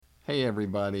Hey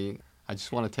everybody, I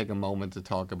just want to take a moment to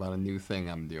talk about a new thing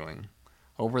I'm doing.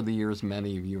 Over the years,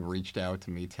 many of you have reached out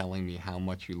to me telling me how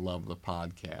much you love the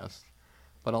podcast,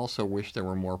 but also wish there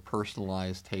were more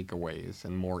personalized takeaways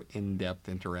and more in-depth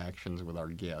interactions with our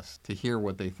guests to hear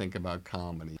what they think about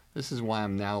comedy. This is why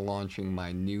I'm now launching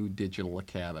my new digital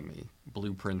academy,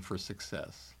 Blueprint for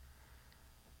Success.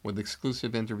 With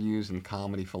exclusive interviews and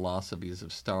comedy philosophies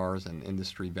of stars and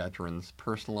industry veterans,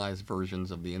 personalized versions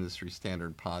of the industry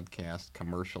standard podcast,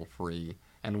 commercial-free,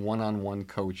 and one-on-one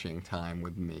coaching time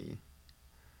with me.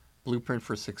 Blueprint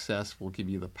for Success will give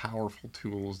you the powerful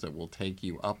tools that will take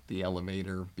you up the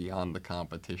elevator beyond the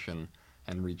competition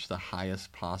and reach the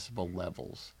highest possible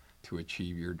levels to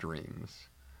achieve your dreams.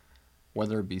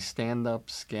 Whether it be stand-up,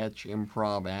 sketch,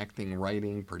 improv, acting,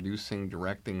 writing, producing,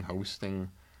 directing,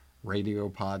 hosting, radio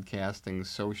podcasting,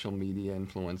 social media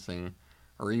influencing,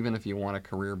 or even if you want a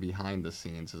career behind the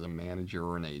scenes as a manager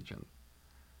or an agent.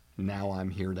 Now I'm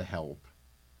here to help,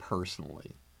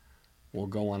 personally. We'll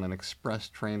go on an express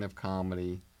train of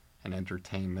comedy and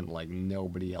entertainment like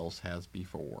nobody else has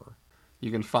before.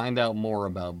 You can find out more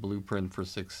about Blueprint for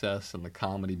Success and the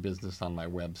comedy business on my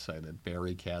website at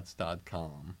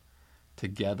barrykatz.com.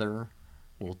 Together,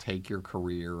 we'll take your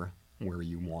career where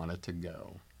you want it to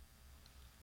go.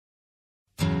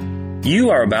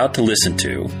 You are about to listen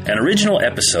to an original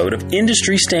episode of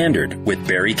Industry Standard with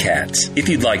Barry Katz. If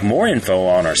you'd like more info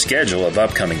on our schedule of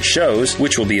upcoming shows,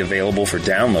 which will be available for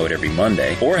download every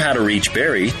Monday, or how to reach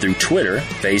Barry through Twitter,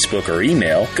 Facebook, or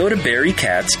email, go to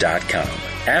barrykatz.com.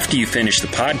 After you finish the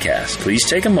podcast, please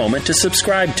take a moment to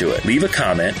subscribe to it, leave a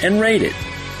comment, and rate it,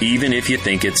 even if you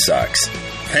think it sucks.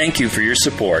 Thank you for your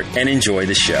support and enjoy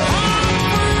the show.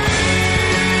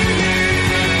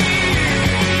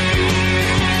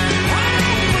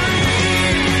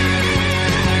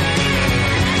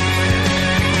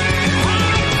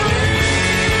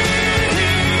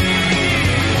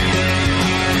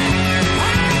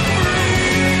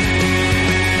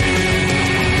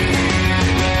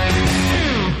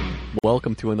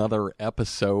 Welcome to another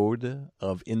episode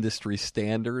of Industry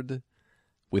Standard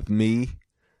with me.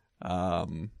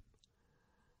 As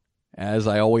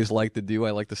I always like to do,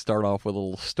 I like to start off with a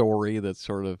little story that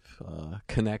sort of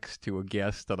connects to a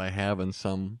guest that I have in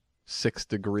some 6th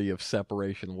degree of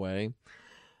separation way.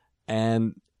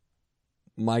 And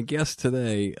my guest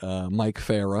today, Mike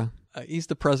Farah, he's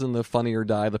the president of Funny or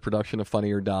Die, the production of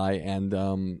Funny or Die,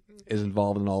 and is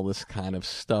involved in all this kind of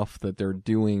stuff that they're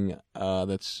doing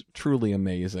that's truly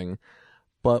amazing.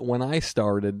 But when I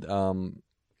started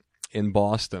in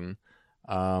Boston,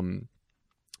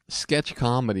 sketch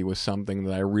comedy was something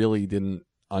that I really didn't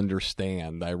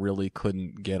understand. I really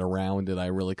couldn't get around it. I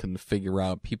really couldn't figure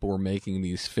out. People were making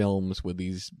these films with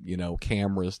these,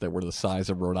 cameras that were the size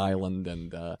of Rhode Island,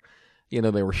 and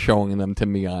they were showing them to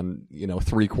me on,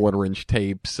 3/4-inch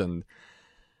tapes,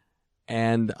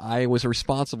 and I was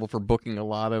responsible for booking a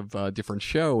lot of different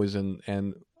shows,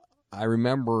 and I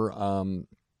remember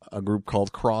a group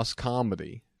called Cross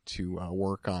Comedy to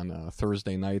work on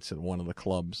Thursday nights at one of the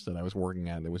clubs that I was working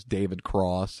at. It was David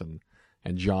Cross and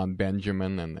John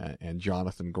Benjamin and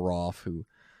Jonathan Groff, who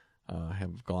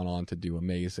have gone on to do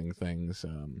amazing things.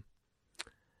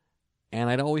 And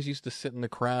I'd always used to sit in the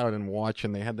crowd and watch,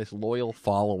 and they had this loyal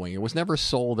following. It was never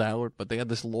sold out, but they had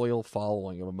this loyal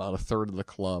following of about 1/3 of the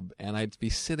club. And I'd be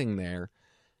sitting there,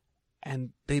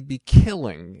 and they'd be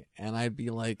killing, and I'd be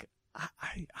like,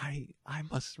 I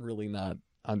must really not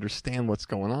understand what's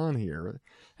going on here.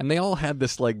 And they all had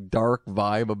this like dark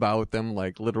vibe about them,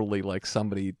 like literally like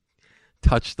somebody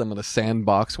touched them in a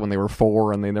sandbox when they were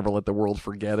 4, and they never let the world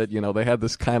forget it. They had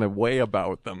this kind of way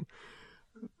about them.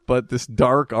 But this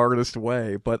dark artist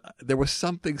way. But there was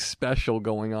something special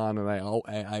going on, and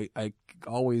I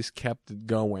always kept it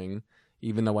going,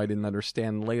 even though I didn't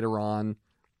understand. Later on,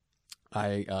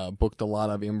 I booked a lot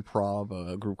of improv,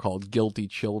 a group called Guilty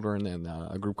Children, and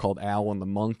a group called Al and the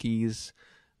Monkeys,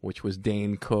 which was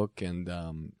Dane Cook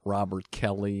and Robert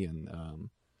Kelly and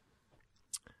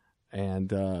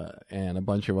a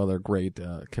bunch of other great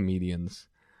comedians.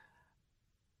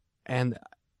 And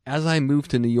as I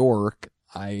moved to New York,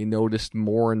 I noticed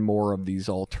more and more of these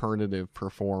alternative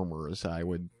performers. I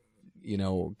would,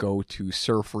 go to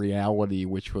Surf Reality,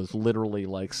 which was literally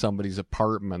like somebody's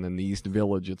apartment in the East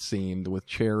Village, it seemed, with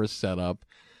chairs set up.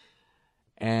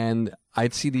 And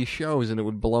I'd see these shows, and it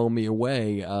would blow me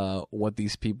away what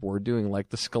these people were doing. Like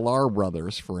the Sklar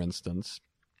Brothers, for instance,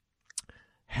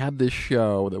 had this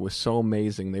show that was so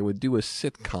amazing. They would do a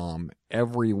sitcom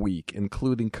every week,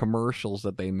 including commercials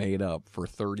that they made up for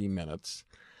 30 minutes.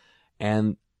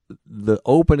 And the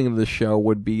opening of the show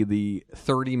would be the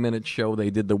 30-minute show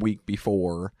they did the week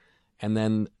before, and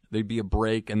then there'd be a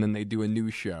break, and then they'd do a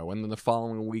new show, and then the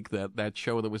following week that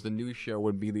show that was the new show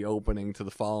would be the opening to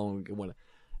the following one.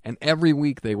 And every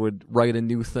week they would write a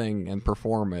new thing and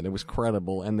perform it. It was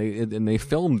credible, and they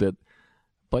filmed it,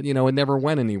 but it never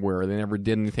went anywhere. They never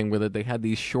did anything with it. They had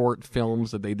these short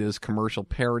films that they did as commercial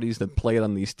parodies that played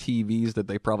on these TVs that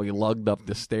they probably lugged up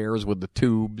the stairs with the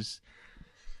tubes,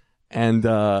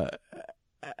 but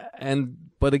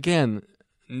again,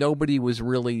 nobody was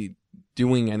really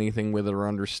doing anything with it or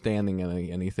understanding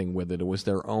anything with it. It was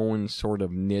their own sort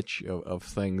of niche of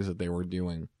things that they were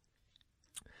doing.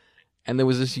 And there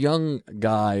was this young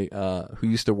guy who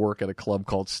used to work at a club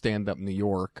called Stand Up New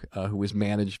York, who was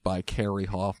managed by Carrie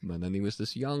Hoffman. And he was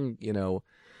this young,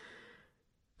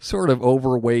 sort of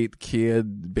overweight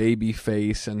kid, baby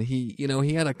face. And he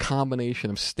had a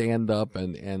combination of stand-up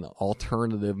and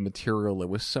alternative material that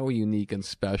was so unique and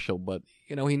special. But,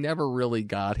 he never really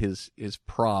got his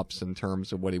props in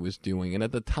terms of what he was doing. And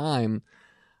at the time,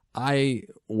 I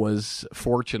was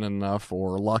fortunate enough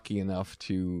or lucky enough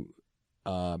to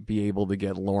be able to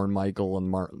get Lorne Michael and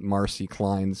Marcy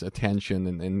Klein's attention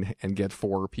and get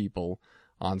 4 people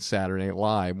on Saturday Night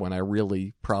Live when I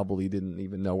really probably didn't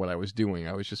even know what I was doing.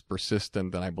 I was just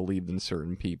persistent and I believed in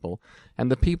certain people. And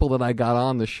the people that I got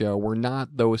on the show were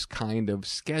not those kind of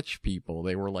sketch people.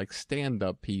 They were like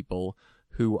stand-up people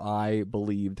who I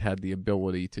believed had the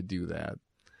ability to do that.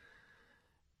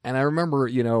 And I remember,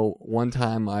 one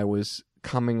time I was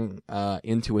coming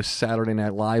into a Saturday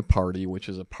Night Live party, which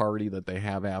is a party that they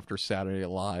have after Saturday Night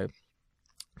Live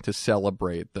to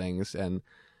celebrate things, and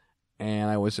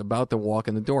I was about to walk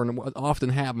in the door, and what often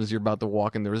happens, you're about to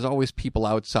walk in, there's always people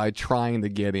outside trying to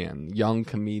get in, young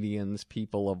comedians,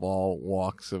 people of all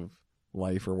walks of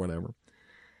life or whatever.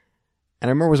 And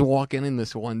I remember I was walking in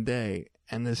this one day,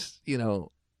 and this,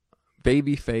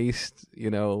 baby-faced,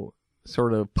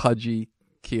 sort of pudgy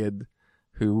kid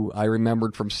who I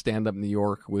remembered from Stand Up New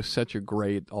York was such a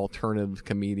great alternative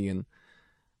comedian.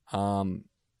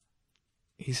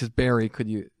 He says, "Barry, could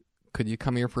you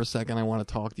come here for a second? I want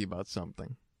to talk to you about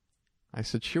something." I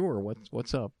said, "Sure.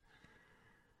 What's up?"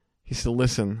 He said,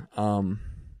 "Listen, I'll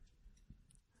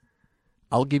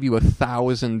give you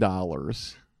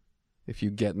 $1,000 if you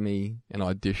get me an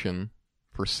audition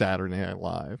for Saturday Night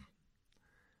Live."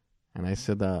 And I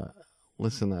said,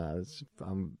 "Listen,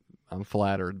 I'm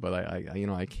flattered, but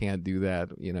I can't do that.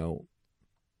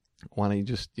 Why don't you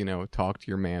just, talk to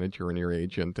your manager and your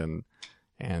agent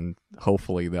and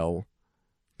hopefully they'll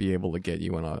be able to get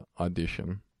you an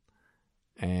audition."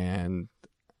 And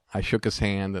I shook his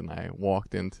hand and I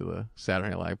walked into the Saturday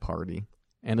Night Live party.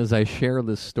 And as I share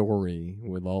this story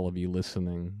with all of you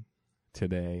listening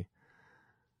today,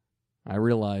 I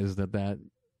realized that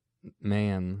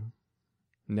man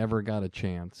never got a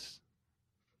chance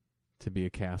to be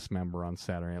a cast member on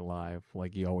Saturday Night Live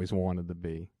like he always wanted to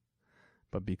be.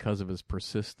 But because of his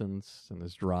persistence and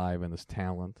his drive and his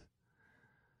talent,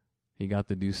 he got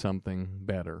to do something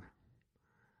better.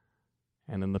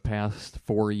 And in the past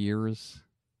 4 years,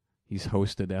 he's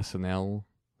hosted SNL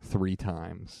 3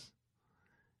 times.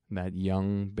 That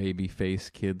young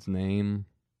baby-faced kid's name,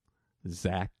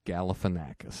 Zach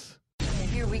Galifianakis.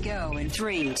 Here we go in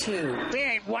 3, 2. We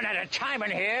ain't one at a time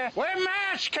in here. We're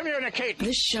mass communicating.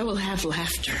 This show will have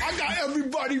laughter. I got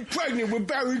everybody pregnant with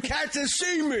Barry Katz and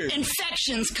semen.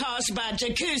 Infections caused by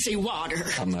jacuzzi water.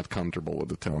 I'm not comfortable with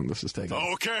the tone this is taking.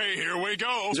 Okay, here we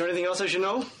go. Is there anything else I should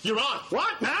know? You're on.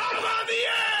 What? Now I'm on the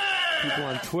air! People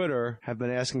on Twitter have been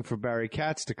asking for Barry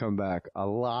Katz to come back a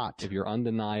lot. If you're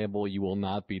undeniable, you will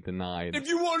not be denied. If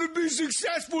you want to be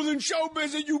successful in show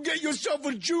business, you get yourself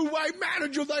a Jew white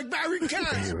manager like Barry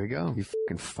Katz. Here we go. You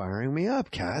fucking firing me up,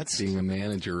 Katz. Being a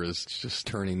manager is just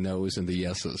turning no's into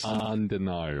yeses.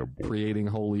 Undeniable. Creating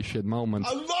holy shit moments.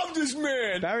 I love this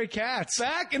man. Barry Katz.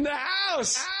 Back in the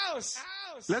house.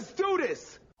 Let's do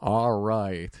this. All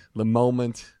right. The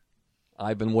moment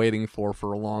I've been waiting for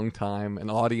a long time. An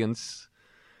audience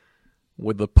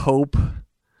with the Pope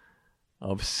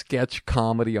of sketch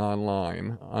comedy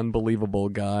online. Unbelievable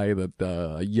guy, that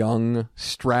a young,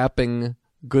 strapping,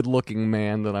 good-looking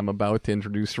man that I'm about to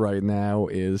introduce right now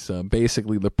is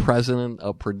basically the president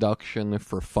of production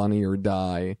for Funny or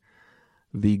Die,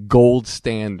 the gold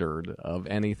standard of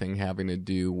anything having to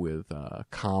do with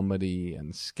comedy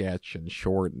and sketch and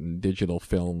short and digital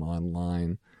film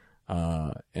online.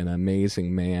 An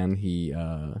amazing man. He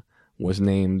was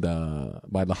named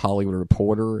by the Hollywood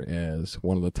Reporter as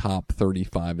one of the top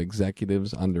 35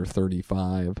 executives under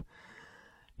 35.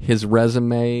 His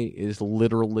resume is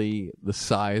literally the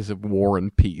size of War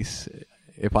and Peace.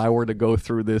 If I were to go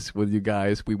through this with you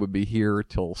guys, we would be here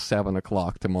till 7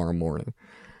 o'clock tomorrow morning.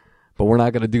 But we're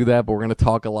not going to do that, but we're going to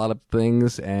talk a lot of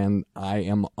things, and I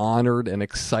am honored and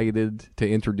excited to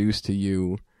introduce to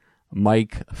you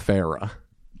Mike Farah.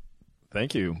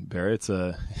 Thank you, Barry.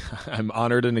 I'm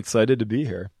honored and excited to be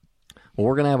here. Well,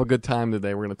 we're going to have a good time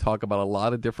today. We're going to talk about a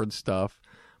lot of different stuff,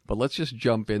 but let's just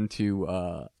jump into,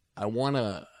 I want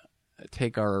to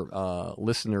take our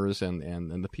listeners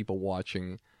and the people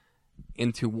watching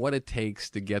into what it takes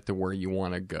to get to where you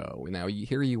want to go. Now,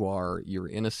 here you are, you're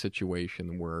in a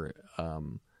situation where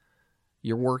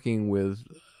you're working with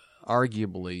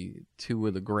arguably two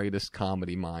of the greatest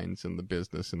comedy minds in the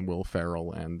business, in Will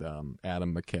Ferrell and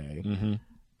Adam McKay. Mm-hmm.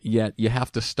 Yet you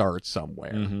have to start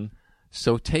somewhere. Mm-hmm.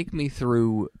 So take me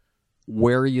through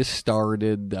where you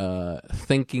started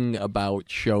thinking about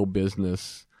show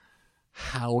business,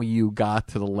 how you got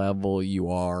to the level you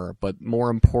are, but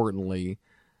more importantly,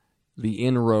 the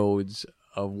inroads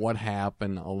of what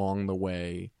happened along the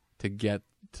way to get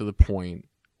to the point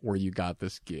where you got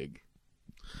this gig.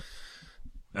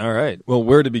 All right. Well,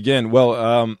 where to begin?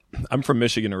 Well, I'm from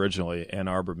Michigan originally, Ann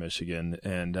Arbor, Michigan,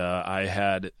 and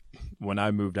when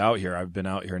I moved out here, I've been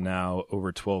out here now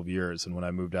over 12 years, and when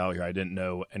I moved out here, I didn't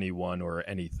know anyone or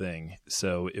anything,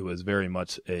 so it was very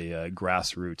much a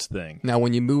grassroots thing. Now,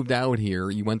 when you moved out here,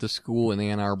 you went to school in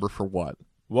Ann Arbor for what?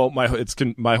 Well,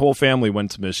 my whole family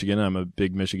went to Michigan. I'm a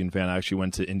big Michigan fan. I actually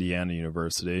went to Indiana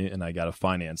University, and I got a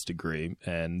finance degree.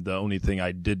 And the only thing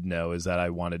I did know is that I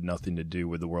wanted nothing to do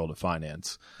with the world of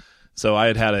finance. So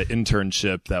I had an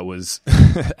internship that was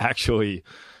actually,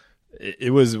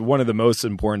 it was one of the most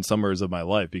important summers of my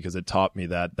life because it taught me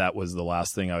that was the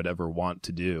last thing I would ever want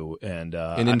to do. And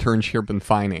an internship in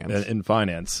finance. In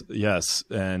finance, yes.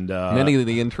 And many of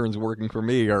the interns working for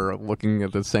me are looking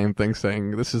at the same thing,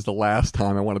 saying, "This is the last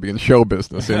time I want to be in show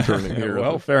business interning here."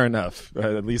 Well, fair enough.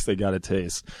 At least they got a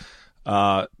taste.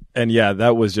 And yeah,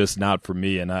 that was just not for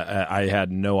me, and I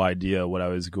had no idea what I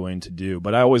was going to do.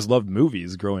 But I always loved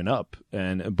movies growing up,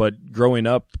 but growing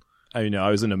up, I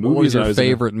was into movies. What was your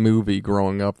favorite movie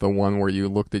growing up? The one where you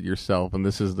looked at yourself, and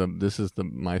this is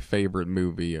my favorite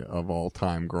movie of all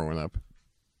time growing up.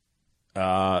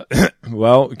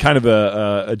 Well, kind of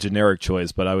a generic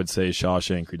choice, but I would say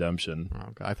Shawshank Redemption.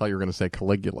 Okay. I thought you were going to say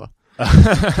Caligula.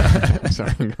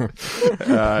 Sorry.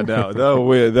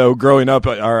 Though growing up,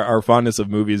 our fondness of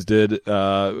movies did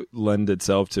lend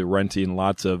itself to renting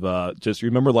lots of just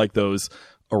remember like those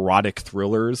erotic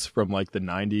thrillers from like the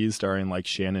 90s starring like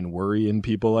Shannon Worry and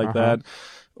people like that.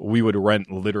 We would rent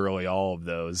literally all of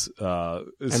those.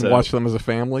 And watch them as a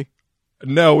family?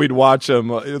 No, we'd watch them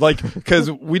because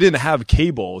we didn't have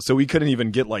cable, so we couldn't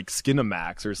even get like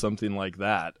Skinamax or something like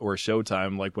that or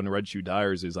Showtime like when Red Shoe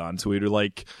Diaries was on. So we'd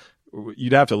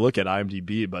you'd have to look at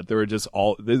IMDb, but there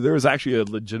was actually a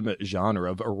legitimate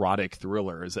genre of erotic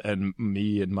thrillers, and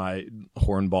me and my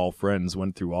hornball friends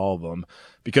went through all of them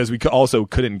because we also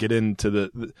couldn't get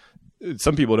into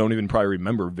some people don't even probably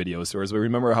remember video stores, but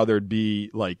remember how there'd be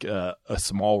like a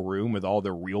small room with all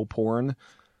the real porn.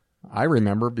 I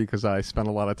remember because I spent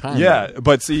a lot of time there.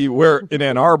 But see, where in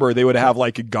Ann Arbor, they would have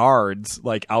like guards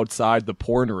like outside the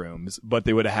porn rooms, but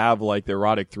they would have like the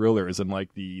erotic thrillers in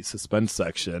like the suspense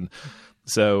section.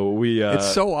 So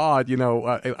it's so odd,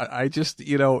 I just,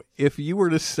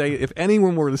 if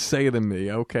anyone were to say to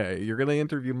me, okay, you're going to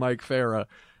interview Mike Farah,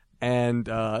 and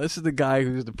this is the guy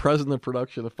who's the president of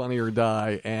production of Funny or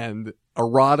Die, and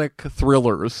erotic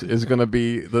thrillers is going to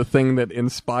be the thing that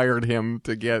inspired him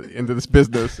to get into this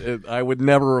business. I would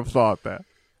never have thought that.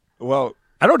 Well,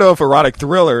 I don't know if erotic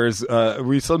thrillers,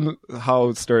 we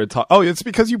somehow started talking. Oh, it's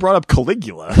because you brought up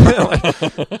Caligula.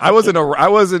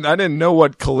 I didn't know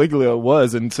what Caligula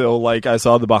was until like I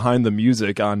saw the behind the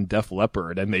music on Def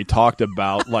Leppard, and they talked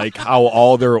about like how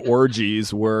all their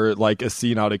orgies were like a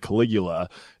scene out of Caligula.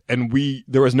 And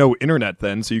there was no internet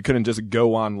then, so you couldn't just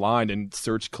go online and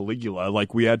search Caligula.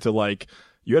 Like you had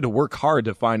to work hard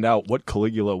to find out what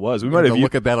Caligula was. We might have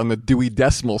look at that on the Dewey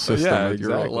Decimal System at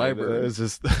exactly. Your library. It's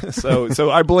just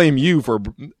so I blame you for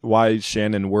why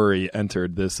Shannon Worry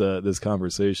entered this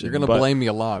conversation. You're going to blame me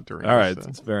a lot during all right,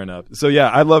 that's fair enough. So yeah,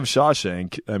 I love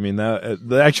Shawshank. I mean that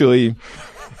actually.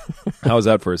 How was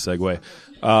that for a segue?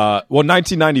 Well,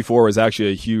 1994 was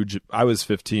actually a huge. I was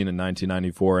 15 in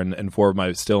 1994, and four of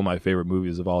my favorite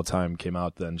movies of all time came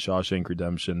out then: Shawshank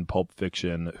Redemption, Pulp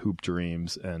Fiction, Hoop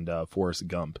Dreams, and Forrest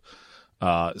Gump.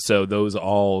 So those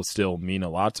all still mean a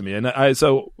lot to me. And I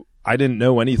didn't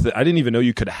know anything. I didn't even know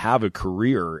you could have a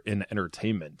career in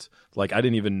entertainment. Like I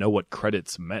didn't even know what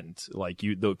credits meant. Like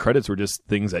the credits were just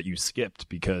things that you skipped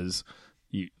because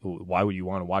why would you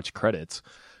want to watch credits?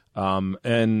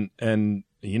 And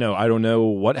I don't know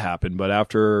what happened, but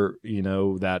after,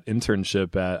 that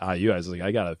internship at IU, I was like,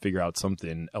 I got to figure out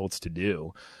something else to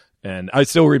do. And I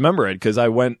still remember it because I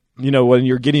went, when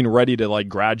you're getting ready to like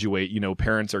graduate,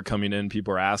 parents are coming in,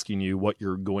 people are asking you what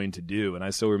you're going to do. And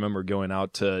I still remember going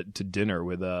out to dinner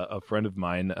with a friend of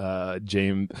mine,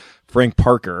 Frank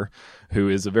Parker, who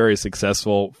is a very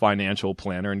successful financial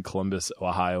planner in Columbus,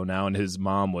 Ohio now. And his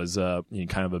mom was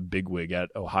kind of a bigwig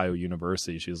at Ohio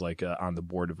University. She was like on the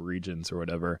board of regents or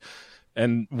whatever.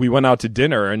 And we went out to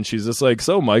dinner and she's just like,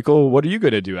 so Michael, what are you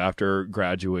going to do after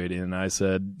graduating? And I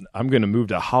said, I'm going to move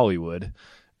to Hollywood.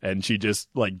 And she just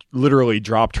like literally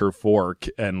dropped her fork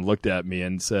and looked at me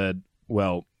and said,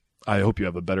 well, I hope you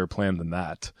have a better plan than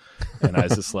that. And I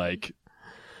was just like,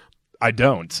 I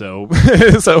don't. So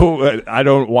I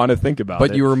don't want to think about it.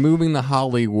 But you were moving to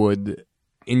Hollywood.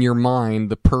 In your mind,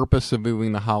 the purpose of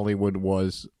moving to Hollywood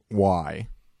was why?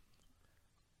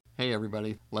 Hey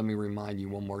everybody, let me remind you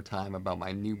one more time about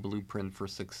my new Blueprint for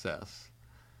Success.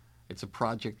 It's a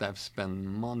project I've spent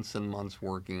months and months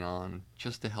working on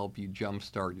just to help you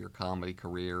jumpstart your comedy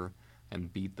career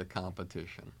and beat the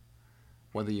competition.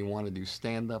 Whether you want to do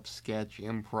stand-up, sketch,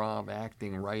 improv,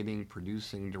 acting, writing,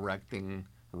 producing, directing,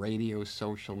 radio,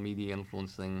 social media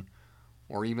influencing,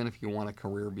 or even if you want a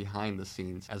career behind the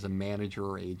scenes as a manager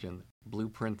or agent,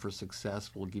 Blueprint for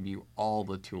Success will give you all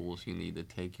the tools you need to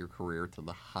take your career to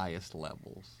the highest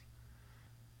levels.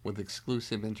 With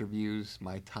exclusive interviews,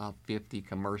 my top 50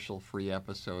 commercial-free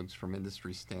episodes from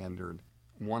Industry Standard,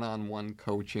 one-on-one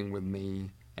coaching with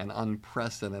me, and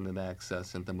unprecedented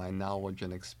access into my knowledge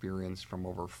and experience from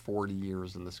over 40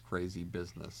 years in this crazy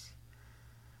business.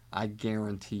 I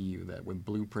guarantee you that with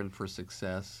Blueprint for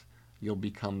Success, you'll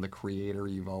become the creator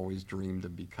you've always dreamed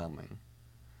of becoming.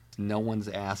 No one's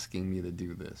asking me to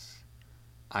do this.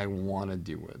 I want to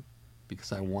do it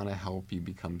because I want to help you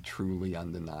become truly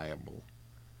undeniable.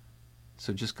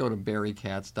 So just go to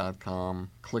barrykatz.com,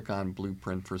 click on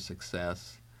Blueprint for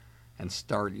Success, and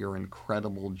start your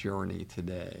incredible journey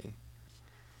today.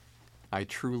 I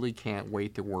truly can't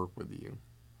wait to work with you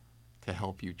to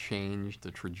help you change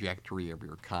the trajectory of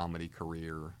your comedy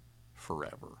career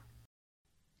forever.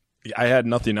 I had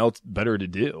nothing else better to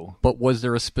do. But was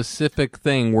there a specific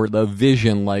thing where the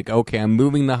vision, like, okay, I'm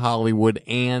moving to Hollywood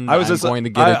and I'm going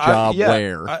to get a job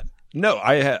where? No,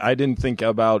 I didn't think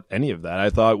about any of that.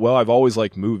 I thought, well, I've always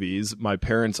liked movies. My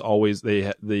parents always,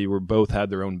 they were both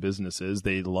had their own businesses.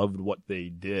 They loved what they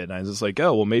did. And I was just like,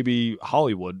 oh, well, maybe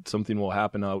Hollywood, something will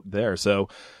happen out there. So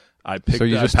I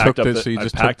packed up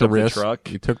the truck.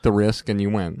 You took the risk and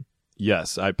you went.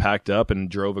 Yes, I packed up and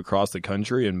drove across the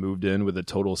country and moved in with a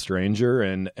total stranger.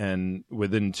 And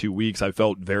within 2 weeks, I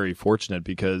felt very fortunate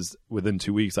because within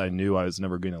 2 weeks, I knew I was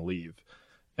never going to leave.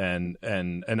 And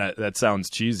that sounds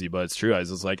cheesy, but it's true. I was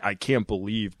just like, I can't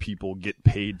believe people get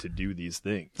paid to do these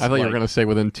things. I thought you were going to say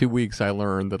within 2 weeks, I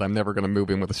learned that I'm never going to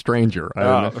move in with a stranger.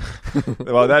 Well,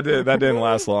 that didn't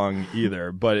last long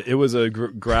either, but it was a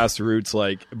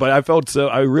grassroots, but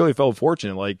I really felt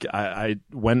fortunate. Like I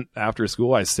went after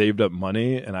school, I saved up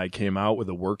money and I came out with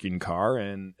a working car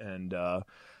and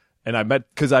I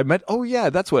met, oh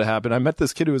yeah, that's what happened. I met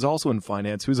this kid who was also in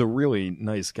finance, who's a really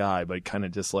nice guy, but kind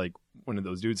of just like one of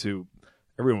those dudes who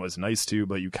everyone was nice to,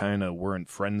 but you kind of weren't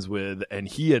friends with. And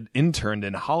he had interned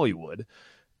in Hollywood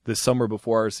this summer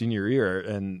before our senior year.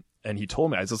 And he told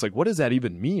me, I was just like, what does that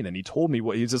even mean? And he told me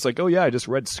he's just like, oh yeah, I just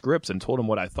read scripts and told him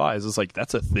what I thought. I was just like,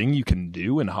 that's a thing you can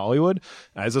do in Hollywood.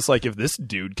 And I was just like, if this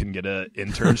dude can get an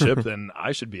internship, then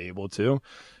I should be able to.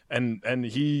 And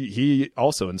he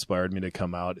also inspired me to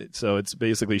come out. So it's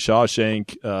basically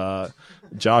Shawshank,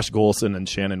 Josh Golson, and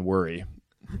Shannon Worry.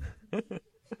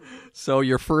 So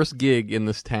your first gig in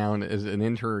this town as an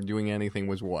intern doing anything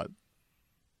was what?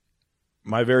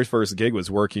 My very first gig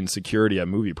was working security at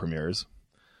movie premieres.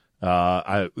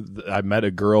 I met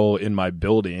a girl in my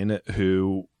building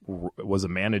who was a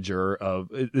manager of,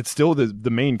 it's still the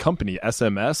main company,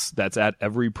 SMS, that's at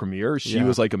every premiere. She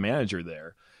was like a manager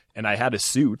there. And I had a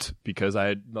suit because I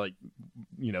had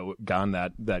gotten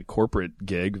that corporate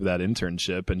gig, that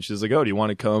internship. And she's like, oh, do you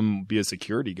want to come be a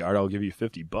security guard? I'll give you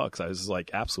 $50. I was just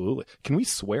like, absolutely. Can we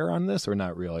swear on this or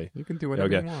not really? You can do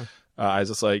whatever you want. I was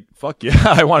just like, fuck yeah,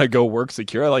 I want to go work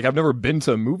security. Like I've never been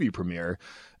to a movie premiere.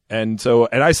 And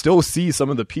I still see some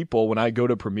of the people when I go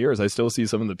to premieres, I still see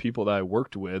some of the people that I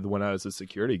worked with when I was a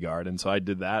security guard. And so I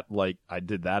did that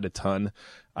a ton.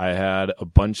 I had a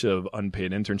bunch of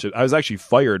unpaid internships. I was actually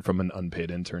fired from an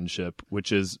unpaid internship,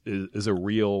 which is a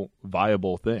real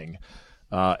viable thing.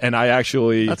 And I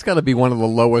actually... That's got to be one of the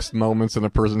lowest moments in a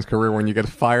person's career when you get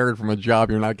fired from a job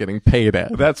you're not getting paid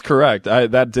at. That's correct.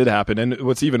 That did happen. And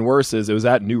what's even worse is it was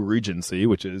at New Regency,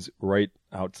 which is right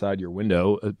outside your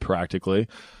window, practically.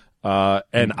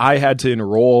 And I had to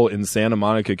enroll in Santa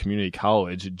Monica Community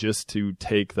College just to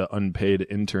take the unpaid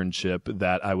internship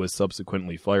that I was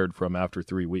subsequently fired from after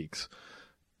 3 weeks.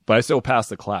 But I still passed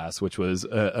the class, which was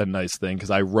a nice thing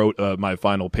because I wrote my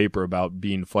final paper about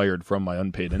being fired from my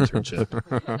unpaid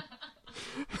internship.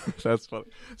 That's funny.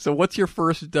 So what's your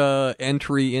first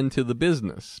entry into the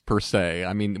business, per se?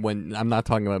 I mean, when I'm not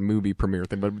talking about movie premiere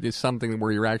thing, but it's something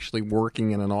where you're actually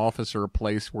working in an office or a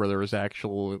place where there is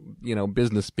actual,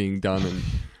 business being done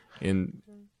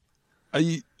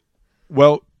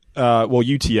Well,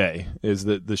 UTA is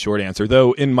the short answer.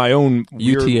 Though in my own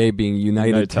UTA being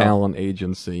United Talent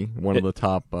Agency, one of the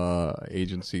top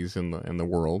agencies in the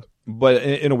world. But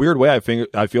in a weird way, I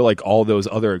feel like all those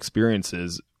other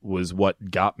experiences was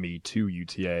what got me to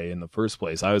UTA in the first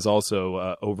place. I was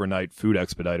also overnight food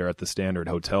expediter at the Standard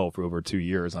Hotel for over 2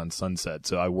 years on Sunset.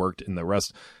 So I worked in the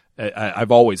rest.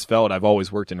 I've always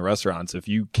worked in restaurants. If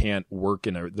you can't work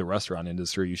in the restaurant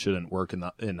industry, you shouldn't work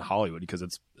in Hollywood because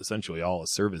it's essentially all a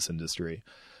service industry.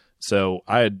 So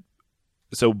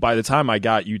by the time I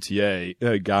got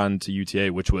gone to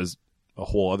UTA, which was a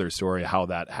whole other story how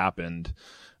that happened.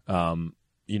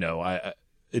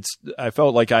 I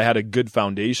felt like I had a good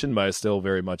foundation, but I was still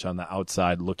very much on the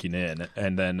outside looking in.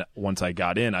 And then once I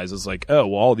got in, I was just like, oh,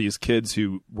 well, all these kids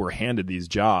who were handed these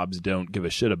jobs don't give a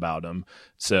shit about them.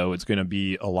 So it's going to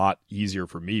be a lot easier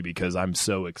for me because I'm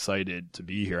so excited to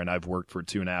be here. And I've worked for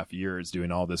 2.5 years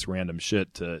doing all this random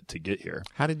shit to get here.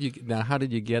 How did you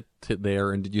get to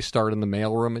there? And did you start in the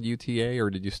mailroom at UTA or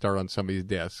did you start on somebody's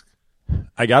desk?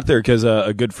 I got there because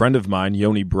a good friend of mine,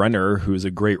 Yoni Brenner, who's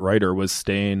a great writer, was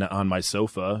staying on my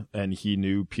sofa, and he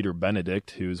knew Peter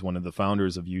Benedict, who's one of the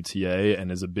founders of UTA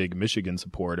and is a big Michigan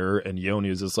supporter. And Yoni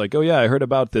was just like, oh, yeah, I heard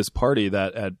about this party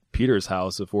that at Peter's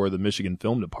house for the Michigan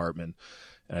Film Department.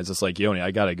 And I was just like, Yoni,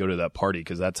 I got to go to that party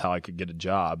because that's how I could get a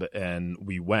job. And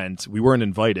we went. We weren't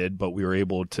invited, but we were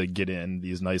able to get in.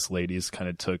 These nice ladies kind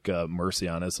of took mercy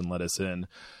on us and let us in.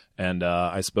 And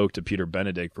I spoke to Peter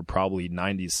Benedict for probably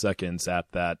 90 seconds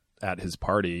at his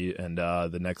party. And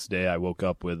the next day I woke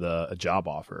up with a job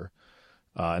offer.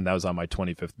 And that was on my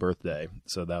 25th birthday.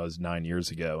 So that was 9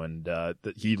 years ago. And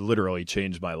he literally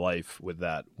changed my life with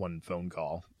that one phone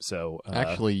call. So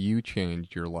actually, you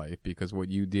changed your life because what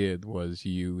you did was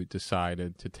you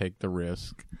decided to take the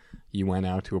risk. You went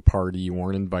out to a party you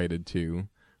weren't invited to,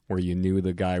 where you knew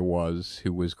the guy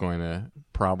who was going to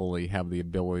probably have the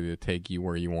ability to take you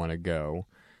where you want to go,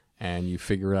 and you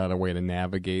figured out a way to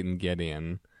navigate and get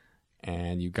in,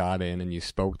 and you got in and you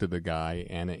spoke to the guy,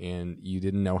 and you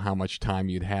didn't know how much time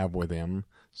you'd have with him,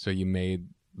 so you made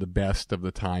the best of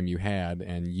the time you had,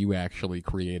 and you actually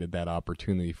created that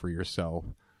opportunity for yourself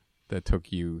that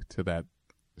took you to that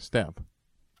step.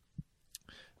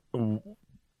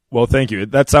 Well, thank you.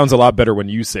 That sounds a lot better when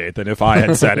you say it than if I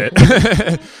had said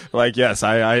it. Like, yes,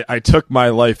 I took my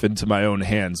life into my own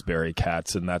hands, Barry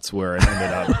Katz, and that's where it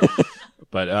ended up.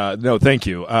 But no, thank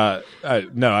you. I've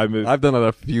done it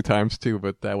a few times too,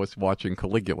 but that was watching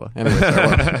Caligula.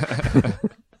 Anyway,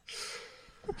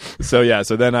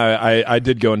 so then I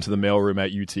did go into the mailroom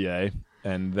at UTA.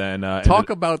 And then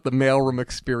talk about the mailroom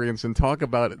experience and talk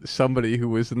about somebody who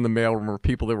was in the mailroom or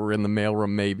people that were in the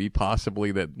mailroom maybe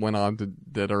possibly that went on to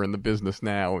that are in the business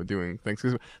now doing things.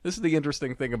 'Cause this is the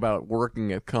interesting thing about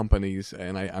working at companies,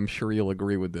 and I'm sure you'll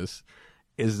agree with this,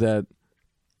 is that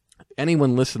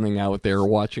anyone listening out there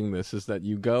watching this is that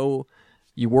you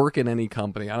work in any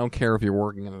company. I don't care if you're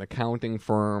working in an accounting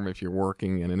firm, if you're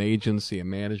working in an agency, a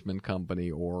management company,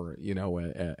 or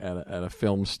at a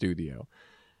film studio.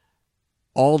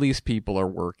 All these people are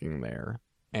working there,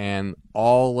 and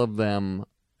all of them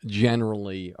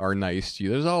generally are nice to you.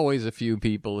 There's always a few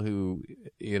people who,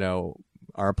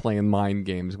 are playing mind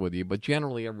games with you, but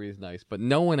generally everybody's nice. But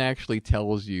no one actually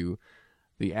tells you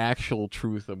the actual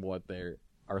truth of what they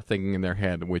are thinking in their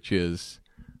head, which is,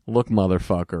 look,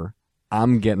 motherfucker,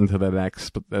 I'm getting to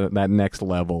that next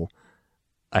level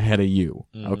ahead of you,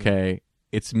 okay?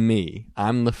 It's me.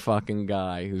 I'm the fucking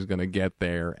guy who's going to get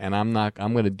there, and I'm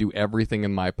going to do everything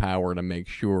in my power to make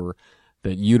sure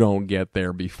that you don't get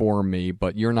there before me,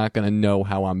 but you're not going to know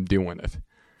how I'm doing it.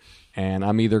 And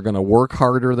I'm either going to work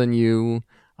harder than you,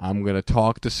 I'm going to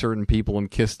talk to certain people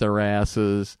and kiss their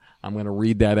asses, I'm going to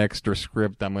read that extra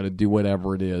script, I'm going to do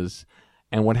whatever it is.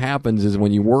 And what happens is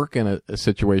when you work in a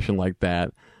situation like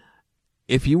that,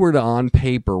 if you were to, on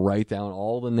paper, write down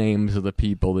all the names of the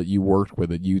people that you worked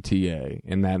with at UTA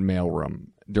in that mailroom,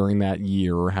 during that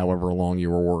year or however long you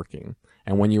were working,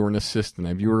 and when you were an assistant,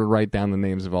 if you were to write down the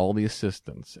names of all the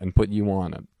assistants and put you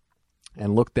on it,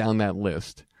 and look down that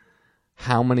list,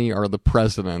 how many are the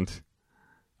president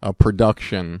of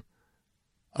production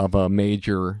of a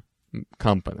major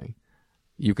company?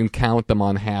 You can count them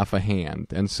on half a hand.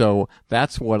 And so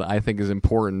that's what I think is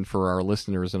important for our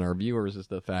listeners and our viewers, is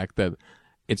the fact that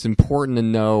it's important to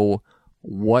know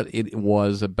what it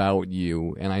was about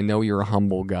you. And I know you're a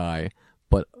humble guy,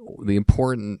 but the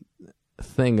important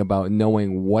thing about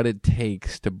knowing what it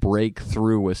takes to break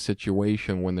through a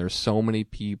situation when there's so many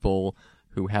people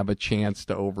who have a chance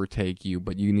to overtake you,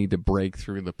 but you need to break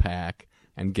through the pack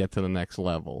and get to the next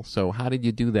level. So how did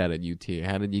you do that at UTA?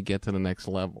 How did you get to the next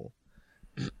level?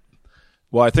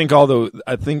 Well, I think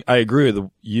I agree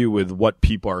with you with what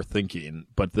people are thinking,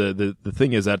 but the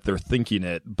thing is that they're thinking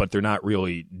it, but they're not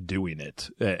really doing it,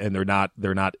 and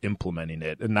they're not implementing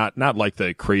it, and not like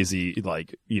the crazy,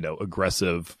 like,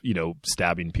 aggressive,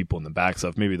 stabbing people in the back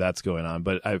stuff. Maybe that's going on,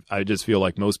 but I just feel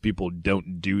like most people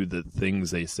don't do the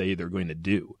things they say they're going to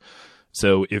do.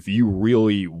 So if you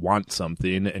really want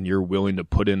something and you're willing to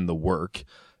put in the work,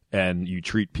 and you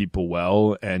treat people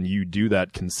well, and you do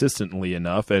that consistently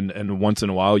enough, and once in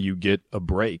a while you get a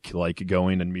break, like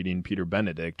going and meeting Peter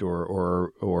Benedict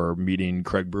or meeting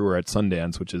Craig Brewer at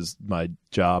Sundance, which is my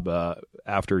job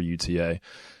after UTA.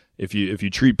 If you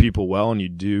treat people well and you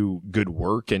do good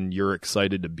work and you're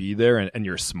excited to be there and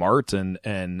you're smart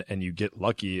and you get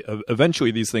lucky,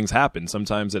 eventually these things happen.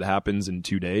 Sometimes it happens in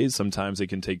 2 days. Sometimes it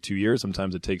can take 2 years.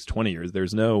 Sometimes it takes 20 years.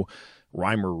 There's no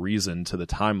rhyme or reason to the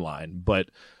timeline, but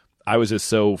I was just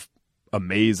so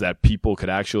amazed that people could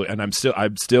actually, and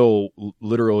I'm still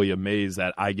literally amazed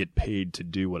that I get paid to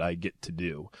do what I get to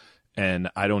do. And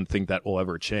I don't think that will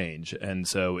ever change. And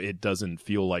so it doesn't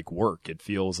feel like work. It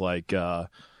feels like,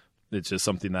 it's just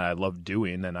something that I love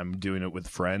doing, and I'm doing it with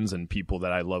friends and people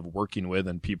that I love working with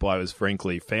and people I was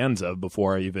frankly fans of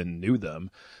before I even knew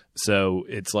them. So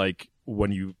it's like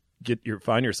when you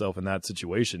find yourself in that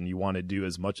situation, you want to do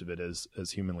as much of it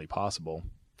as humanly possible.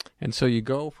 And so you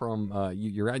go from,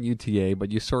 you're at UTA,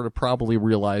 but you sort of probably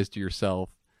realized to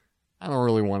yourself, I don't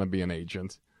really want to be an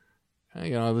agent.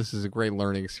 This is a great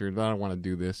learning experience, but I don't want to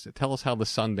do this. Tell us how the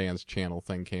Sundance Channel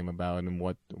thing came about and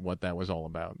what that was all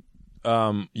about.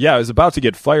 I was about to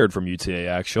get fired from UTA,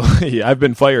 actually. I've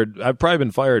probably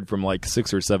been fired from like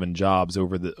 6 or 7 jobs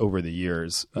over the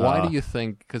years. Why do you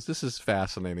think, because this is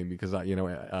fascinating, because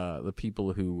the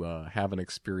people who haven't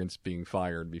experienced being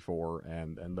fired before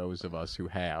and those of us who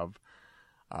have,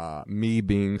 me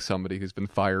being somebody who's been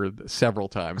fired several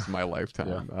times in my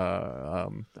lifetime,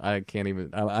 I can't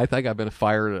even, I think I've been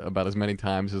fired about as many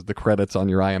times as the credits on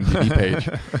your IMDb page.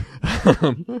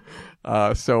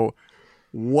 So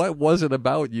what was it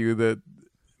about you that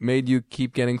made you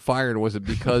keep getting fired? Was it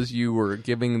because you were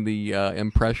giving the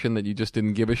impression that you just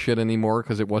didn't give a shit anymore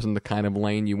because it wasn't the kind of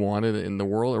lane you wanted in the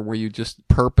world, or were you just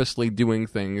purposely doing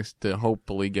things to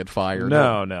hopefully get fired?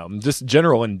 No, just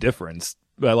general indifference.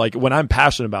 Like when I'm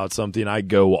passionate about something, I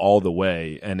go all the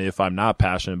way. And if I'm not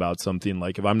passionate about something,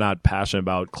 like if I'm not passionate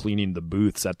about cleaning the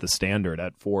booths at the Standard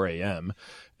at 4 a.m.,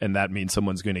 and that means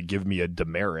someone's going to give me a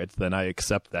demerit, then I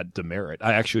accept that demerit.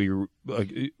 I actually,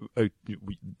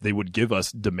 they would give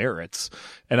us demerits,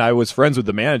 and I was friends with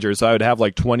the manager, so I would have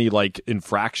like 20 like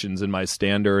infractions in my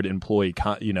Standard employee,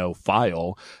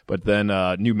 file. But then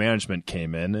new management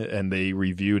came in, and they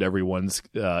reviewed everyone's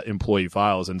employee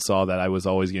files and saw that I was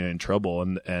always getting in trouble,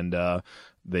 and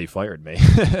they fired me.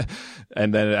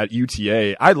 And then at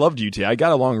UTA, I loved UTA. I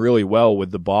got along really well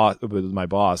with my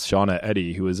boss, Shauna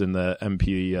Eddy, who was in the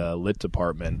MP Lit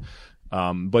department.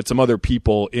 But some other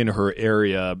people in her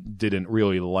area didn't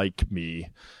really like me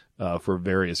for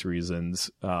various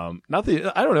reasons. I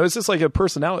don't know. It's just like a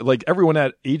personality. Like everyone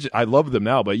at I love them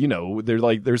now, but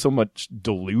there's so much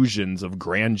delusions of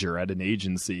grandeur at an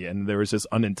agency, and there was just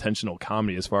unintentional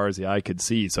comedy as far as the eye could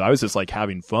see. So I was just like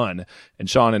having fun, and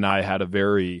Sean and I had a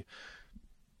very,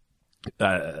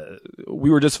 we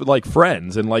were just like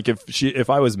friends, and like if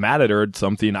I was mad at her at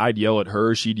something, I'd yell at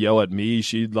her, she'd yell at me,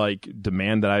 she'd like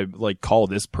demand that I like call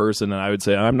this person, and I would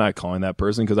say I'm not calling that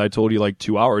person because I told you like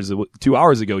 2 hours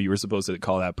ago you were supposed to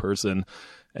call that person,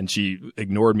 and she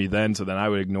ignored me then, so then I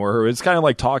would ignore her. It's kind of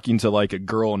like talking to like a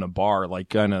girl in a bar, like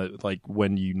kind of like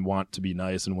when you want to be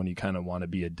nice and when you kind of want to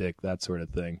be a dick, that sort of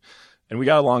thing. and we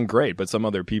got along great. But some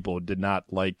other people did not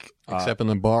like. Except in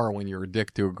the bar, when you're a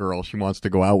dick to a girl, she wants to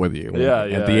go out with you. Yeah,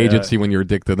 At the agency, when you're a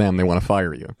dick to them, they want to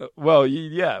fire you. Well,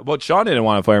 yeah. Well, Sean didn't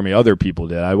want to fire me. Other people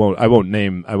did. I won't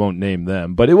name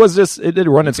them. But it was just it did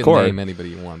run its You course. can name anybody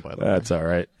you want, by the way. That's all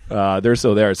right. They're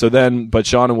still there. So then, but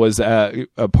Shauna was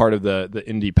a part of the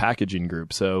indie packaging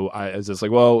group. So I was just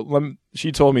like, well,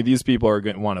 she told me these people are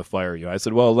going to want to fire you. I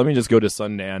said, well, let me just go to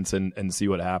Sundance and see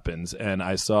what happens. And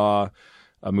I saw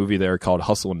a movie there called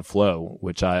Hustle and Flow,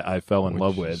 which I fell in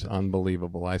love with.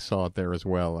 Unbelievable. I saw it there as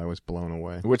well. I was blown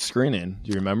away. Which screening? Do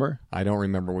you remember? I don't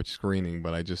remember which screening,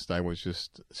 but I was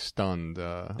just stunned.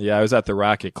 Yeah, I was at the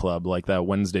Racket Club like that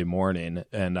Wednesday morning,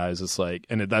 and I was just like,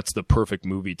 and that's the perfect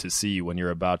movie to see when you're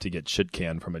about to get shit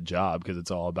canned from a job, because it's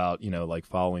all about, like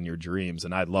following your dreams.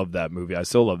 And I love that movie. I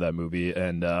still love that movie.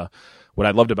 And what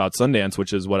I loved about Sundance,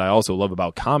 which is what I also love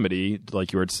about comedy,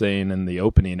 like you were saying in the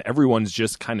opening, everyone's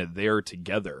just kind of there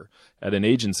together. At an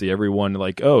agency, everyone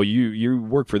like, oh, you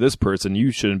work for this person,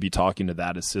 you shouldn't be talking to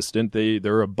that assistant.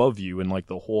 They're above you in like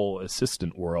the whole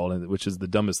assistant world, which is the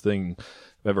dumbest thing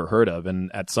I've ever heard of.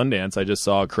 And at Sundance, I just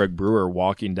saw Craig Brewer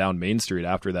walking down Main Street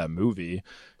after that movie,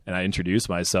 and I introduced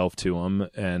myself to him,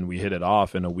 and we hit it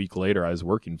off. And a week later, I was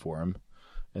working for him.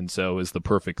 And so it was the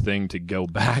perfect thing to go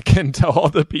back and tell all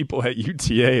the people at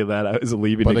UTA that I was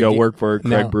leaving to go work for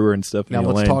Craig Brewer and Stephanie Now,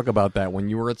 let's Lane. talk about that. When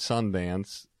you were at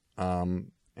Sundance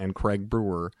and Craig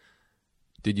Brewer,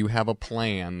 did you have a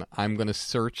plan? I'm going to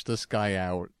search this guy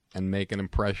out and make an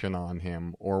impression on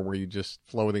him, or were you just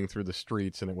floating through the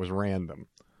streets and it was random?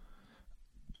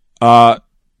 I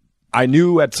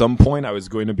knew at some point I was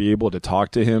going to be able to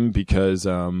talk to him because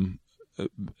UTA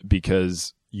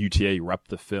repped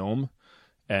the film.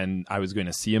 And I was going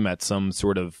to see him at some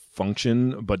sort of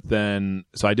function, but then,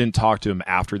 so I didn't talk to him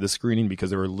after the screening because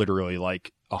there were literally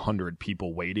like 100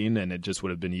 people waiting, and it just would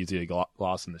have been easy to get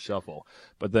lost in the shuffle.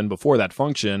 But then before that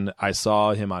function, I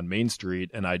saw him on Main Street,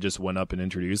 and I just went up and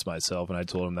introduced myself, and I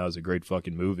told him that was a great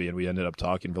fucking movie, and we ended up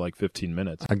talking for like 15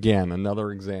 minutes. Again,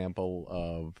 another example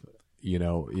of, you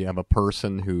have a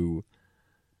person who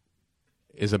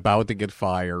is about to get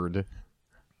fired,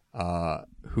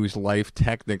 whose life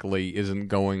technically isn't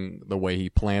going the way he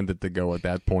planned it to go at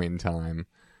that point in time.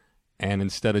 And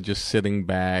instead of just sitting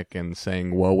back and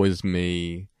saying, woe is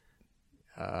me,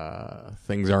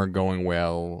 things aren't going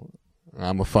well,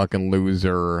 I'm a fucking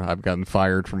loser, I've gotten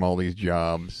fired from all these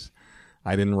jobs,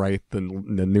 I didn't write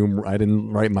I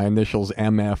didn't write my initials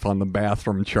MF on the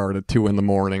bathroom chart at 2 a.m.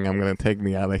 I'm going to take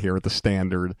me out of here at the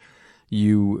Standard.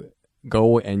 You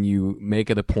go and you make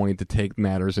it a point to take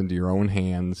matters into your own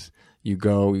hands. You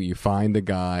go, you find the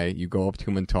guy, you go up to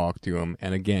him and talk to him,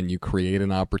 and again, you create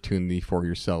an opportunity for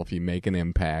yourself, you make an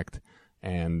impact,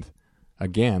 and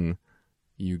again,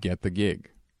 you get the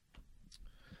gig.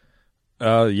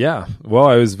 Yeah. Well,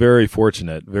 I was very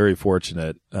fortunate, very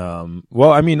fortunate.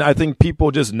 Well, I mean, I think people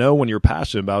just know when you're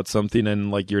passionate about something and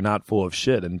like you're not full of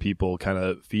shit, and people kind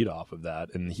of feed off of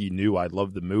that. And he knew I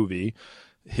loved the movie.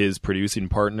 His producing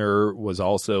partner was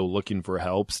also looking for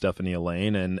help, Stephanie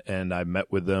Elaine, and I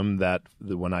met with them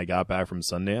when I got back from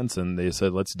Sundance, and they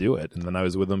said, let's do it. And then I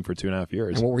was with them for 2.5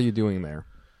 years. And what were you doing there?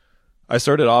 I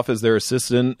started off as their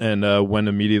assistant and went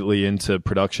immediately into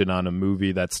production on a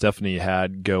movie that Stephanie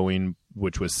had going,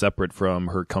 which was separate from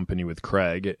her company with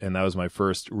Craig. And that was my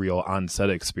first real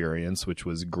on-set experience, which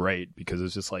was great because it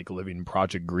was just like living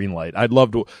Project Greenlight.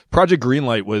 Project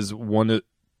Greenlight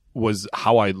was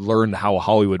how I learned how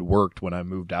Hollywood worked when I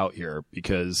moved out here,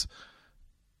 because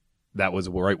that was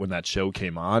right when that show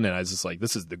came on, and I was just like,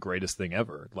 this is the greatest thing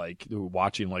ever. Like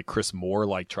watching like Chris Moore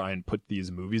like try and put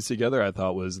these movies together, I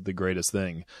thought was the greatest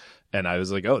thing. And I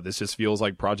was like, oh, this just feels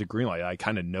like Project Greenlight. I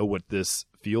kind of know what this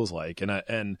feels like.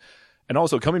 And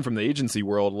also coming from the agency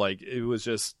world, like it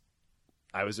was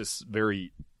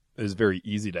very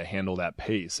easy to handle that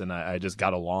pace, and I just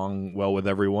got along well with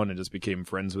everyone and just became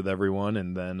friends with everyone.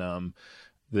 And then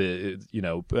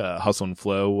Hustle and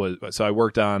Flow was, so I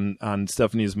worked on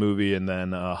Stephanie's movie, and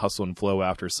then Hustle and Flow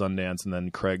after Sundance, and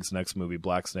then Craig's next movie,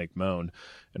 Black Snake Moan.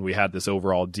 And we had this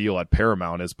overall deal at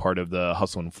Paramount as part of the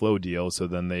Hustle and Flow deal, so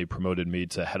then they promoted me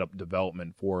to head up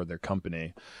development for their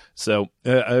company. So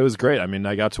it was great. I mean,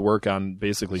 I got to work on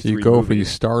basically so 3 movies. You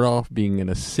start off being an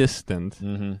assistant,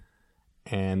 mm-hmm.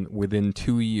 and within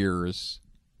 2 years,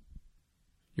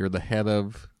 you're the head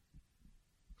of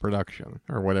production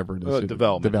or whatever it is.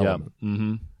 Development. Yeah.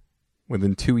 Mm-hmm.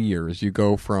 Within 2 years, you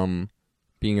go from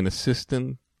being an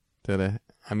assistant to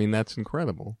that's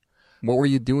incredible. What were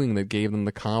you doing that gave them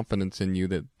the confidence in you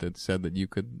that said that you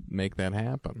could make that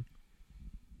happen?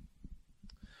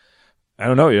 I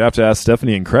don't know. You have to ask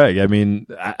Stephanie and Craig. I mean,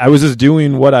 I was just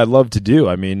doing what I love to do.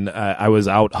 I mean, I was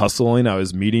out hustling. I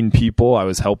was meeting people. I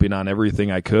was helping on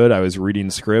everything I could. I was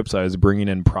reading scripts. I was bringing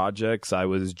in projects. I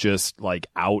was just like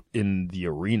out in the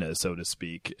arena, so to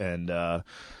speak. And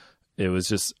it was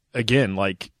just, again,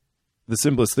 like the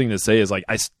simplest thing to say is like,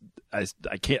 I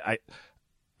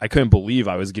couldn't believe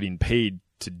I was getting paid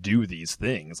to do these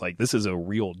things. Like, this is a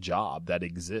real job that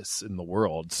exists in the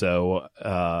world. So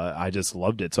I just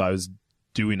loved it. So I was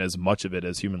doing as much of it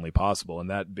as humanly possible, and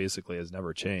that basically has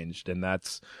never changed. And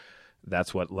that's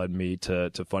what led me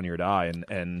to Funny or Die.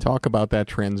 And talk about that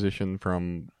transition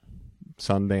from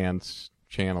Sundance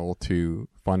Channel to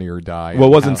Funny or Die. Well,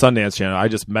 it wasn't Sundance Channel. I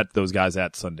just met those guys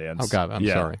at Sundance. Oh God, I'm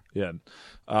sorry. Yeah.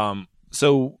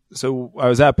 So I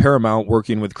was at Paramount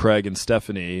working with Craig and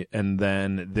Stephanie, and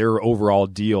then their overall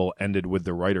deal ended with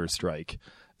the writer's strike.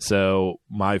 So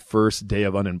my first day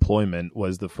of unemployment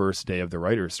was the first day of the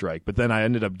writer's strike. But then I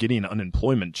ended up getting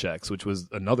unemployment checks, which was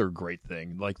another great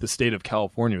thing. Like, the state of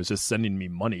California was just sending me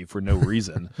money for no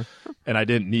reason. And I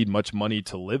didn't need much money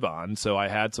to live on. So I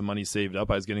had some money saved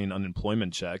up. I was getting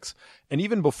unemployment checks. And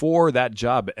even before that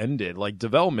job ended, like,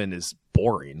 development is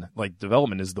boring. Like,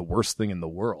 development is the worst thing in the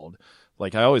world.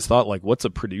 Like, I always thought, like, what's a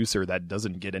producer that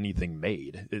doesn't get anything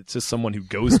made? It's just someone who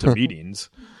goes to meetings.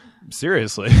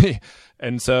 Seriously.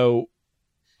 And so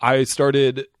I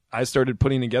started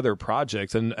putting together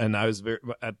projects, and I was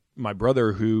at my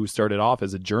brother, who started off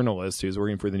as a journalist. He was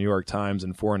working for the New York Times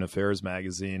and Foreign Affairs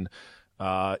magazine.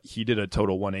 He did a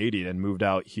total 180 and moved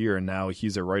out here, and now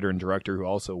he's a writer and director who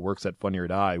also works at Funny or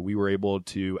Die. We were able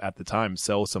to, at the time,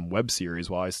 sell some web series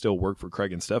while I still work for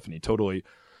Craig and Stephanie, totally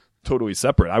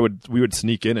separate. We would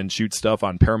sneak in and shoot stuff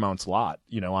on Paramount's lot,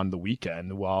 on the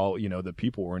weekend while, the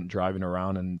people weren't driving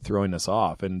around and throwing us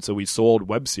off. And so we sold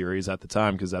web series at the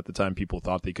time, because at the time people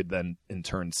thought they could then in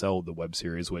turn sell the web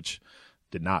series, which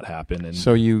did not happen. And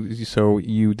so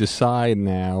you decide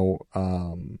now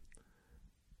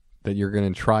that you're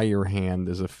going to try your hand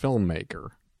as a filmmaker.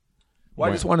 Well,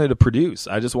 I just wanted to produce.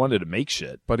 I just wanted to make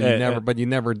shit. But you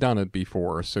never done it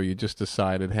before, so you just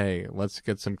decided, hey, let's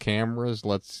get some cameras,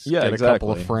 let's get a couple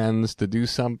of friends to do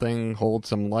something, hold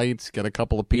some lights, get a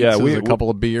couple of pizzas, a couple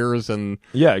of beers, and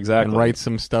and write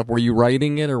some stuff. Were you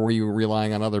writing it, or were you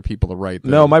relying on other people to write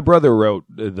No, my brother wrote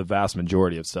the vast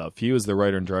majority of stuff. He was the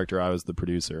writer and director. I was the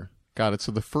producer. Got it.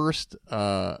 So the first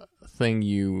thing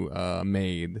you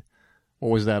made, what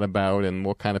was that about, and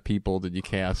what kind of people did you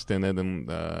cast in it, and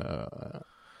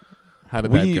how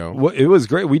did that go? It was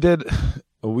great. We did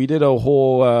a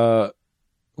whole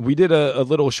we did a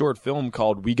little short film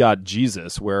called We Got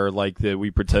Jesus, where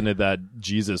we pretended that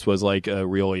Jesus was like a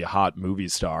really hot movie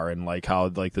star, and like how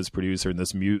like this producer and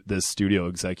this studio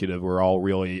executive were all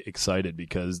really excited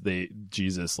because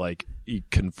Jesus he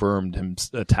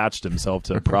attached himself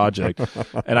to a project.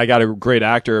 And I got a great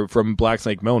actor from Black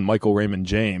Snake Moan, Michael Raymond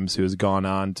James, who has gone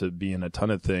on to be in a ton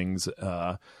of things.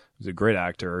 He's a great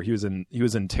actor. He was in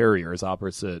Terriers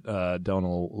opposite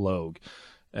Donald Logue,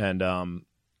 and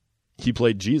he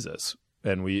played Jesus,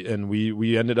 and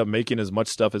we ended up making as much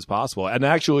stuff as possible. And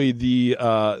actually,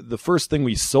 the first thing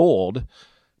we sold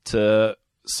to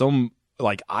some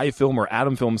like iFilm or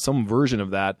Atom Film, some version of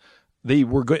that, they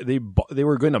were going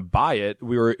to buy it.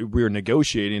 We were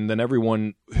negotiating. Then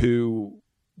everyone who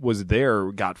was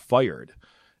there got fired,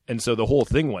 and so the whole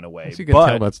thing went away. As you can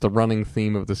tell, that's the running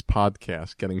theme of this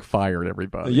podcast: getting fired.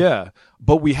 Everybody. Yeah,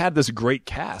 but we had this great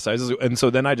cast, and so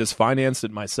then I just financed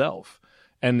it myself.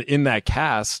 And in that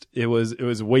cast, it was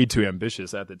way too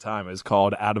ambitious at the time. It was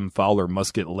called Adam Fowler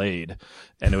Must Get Laid.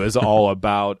 And it was all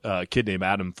about a kid named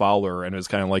Adam Fowler. And it was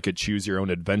kind of like a choose your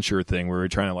own adventure thing where we were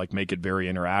trying to make it very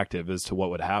interactive as to what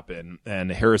would happen.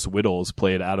 And Harris Whittles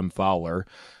played Adam Fowler.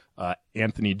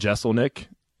 Anthony Jeselnik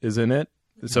is in it.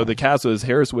 So the cast was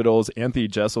Harris Whittles, Anthony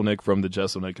Jeselnik from the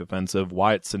Jeselnik Offensive,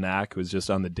 Wyatt Cenac, who was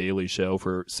just on The Daily Show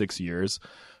for 6 years,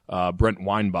 Brent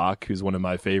Weinbach, who's one of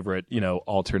my favorite,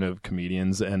 alternative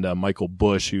comedians, and Michael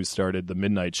Bush, who started the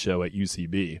Midnight Show at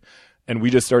UCB. And we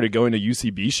just started going to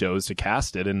UCB shows to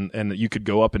cast it, and you could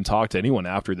go up and talk to anyone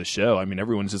after the show. I mean,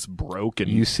 everyone's just broke. And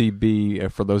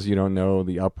UCB, for those of you who don't know,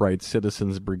 the Upright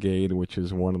Citizens Brigade, which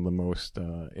is one of the most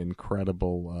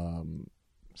incredible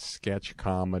sketch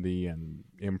comedy and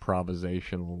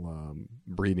improvisational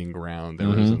breeding ground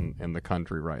there is in the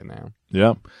country right now.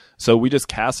 Yeah. So we just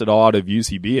cast it all out of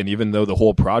UCB, and even though the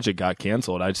whole project got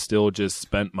canceled, I still just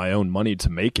spent my own money to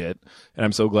make it, and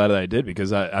I'm so glad that I did,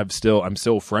 because I'm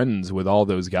still friends with all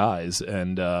those guys,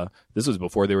 and this was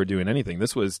before they were doing anything.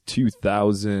 This was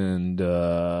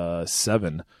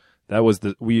 2007. That was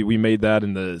we made that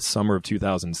in the summer of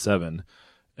 2007,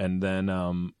 and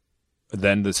then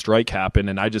then the strike happened,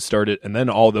 and I just started, and then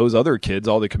all those other kids,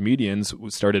 all the comedians,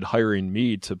 started hiring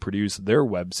me to produce their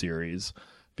web series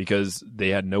because they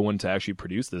had no one to actually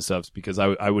produce this stuff. Because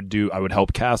I would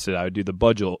help cast it, I would do the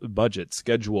budget,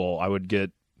 schedule, I would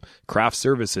get craft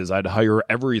services, I'd hire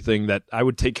everything I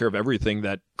would take care of everything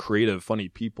that creative, funny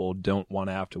people don't want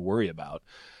to have to worry about.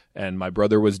 And my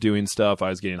brother was doing stuff, I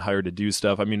was getting hired to do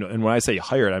stuff. I mean, and when I say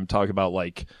hired, I'm talking about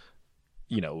like,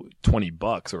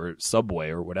 $20 or Subway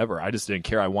or whatever. I just didn't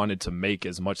care. I wanted to make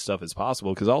as much stuff as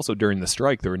possible because also during the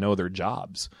strike, there were no other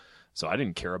jobs. So I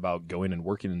didn't care about going and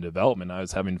working in development. I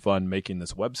was having fun making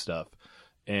this web stuff.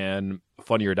 And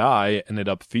Funny or Die ended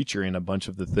up featuring a bunch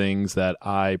of the things that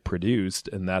I produced,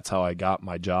 and that's how I got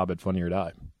my job at Funny or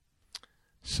Die.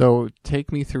 So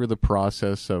take me through the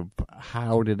process of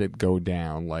how did it go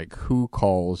down? Like, who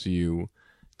calls you?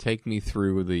 Take me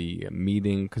through the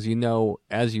meeting, because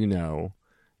as you know,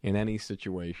 in any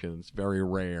situation, it's very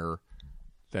rare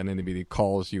that anybody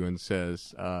calls you and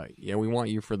says, yeah, we want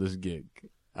you for this gig.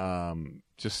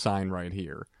 Just sign right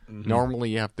here. Mm-hmm.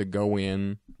 Normally you have to go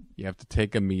in, you have to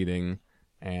take a meeting,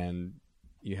 and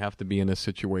you have to be in a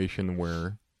situation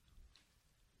where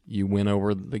you win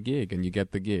over the gig and you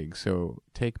get the gig. So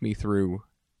take me through,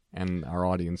 and our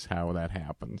audience, how that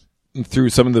happened. Through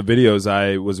some of the videos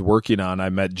I was working on, I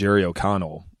met Jerry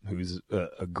O'Connell, who's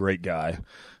a great guy.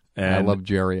 And I love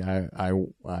Jerry. I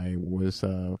was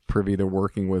privy to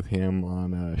working with him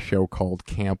on a show called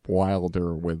Camp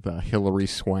Wilder with Hilary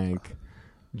Swank,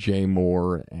 Jay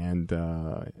Moore, and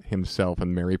himself,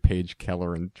 and Mary Page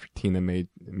Keller and Tina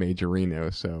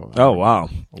Majorino. So, oh wow,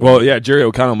 well yeah, Jerry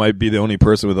O'Connell might be the only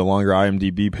person with a longer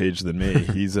IMDb page than me.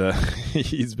 He's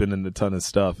he's been in a ton of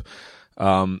stuff.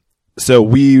 So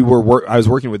I was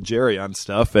working with Jerry on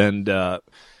stuff, and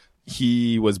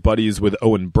he was buddies with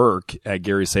Owen Burke at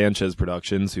Gary Sanchez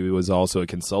Productions, who was also a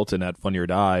consultant at Funny or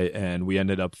Die, and we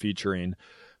ended up featuring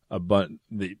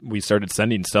we started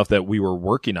sending stuff that we were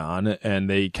working on, and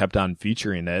they kept on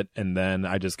featuring it. And then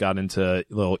I just got into a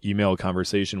little email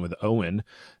conversation with Owen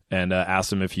and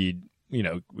asked him if he'd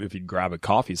grab a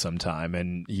coffee sometime,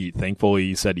 and he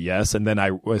thankfully said yes. And then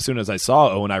as soon as I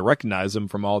saw Owen, I recognized him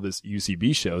from all this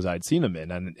UCB shows I'd seen him in,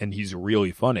 and he's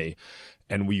really funny,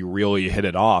 and we really hit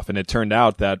it off. And it turned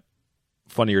out that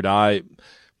Funny or Die,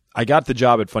 I got the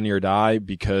job at Funny or Die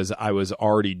because I was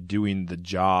already doing the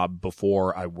job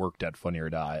before I worked at Funny or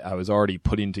Die. I was already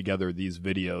putting together these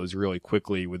videos really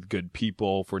quickly with good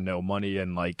people for no money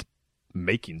and like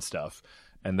making stuff.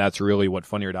 And that's really what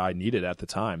Funny or Die needed at the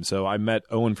time. So I met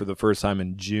Owen for the first time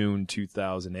in June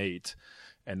 2008.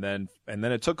 And then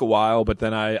it took a while, but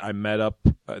then I met up,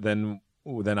 then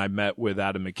I met with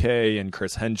Adam McKay and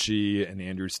Chris Henchy and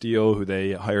Andrew Steele, who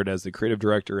they hired as the creative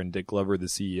director, and Dick Glover, the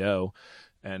CEO.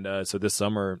 And so this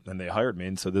summer, and they hired me,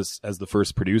 and so this as the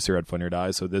first producer at Funny or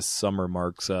Die. So this summer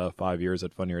marks 5 years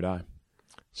at Funny or Die.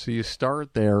 So you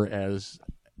start there as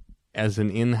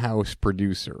an in-house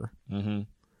producer, mm-hmm.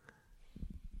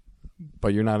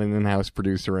 but you're not an in-house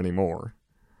producer anymore.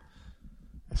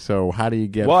 So how do you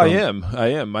get? Well, I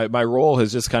am. My role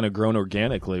has just kind of grown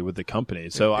organically with the company.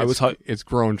 So it's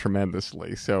grown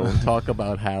tremendously. So talk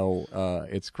about how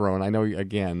it's grown. I know,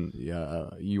 again,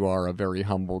 you are a very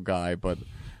humble guy, but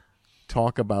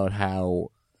talk about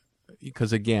how,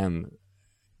 because again,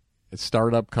 it's a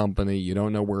startup company. You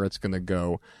don't know where it's going to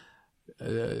go.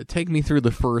 Take me through the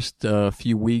first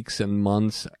few weeks and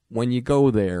months when you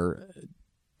go there.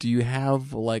 Do you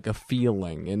have like a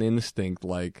feeling, an instinct,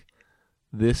 like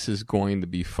this is going to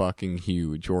be fucking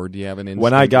huge? Or do you have an instinct?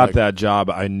 When I got that job,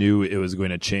 I knew it was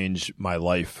going to change my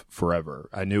life forever.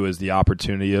 I knew it was the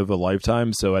opportunity of a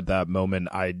lifetime. So at that moment,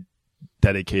 I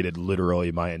dedicated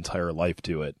literally my entire life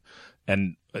to it.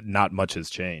 And not much has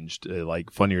changed.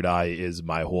 Like Funny or Die is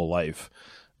my whole life,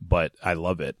 but I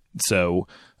love it. So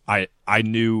I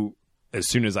knew as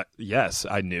soon as I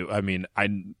knew. I mean, I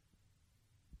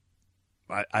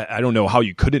don't know how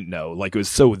you couldn't know. Like, it was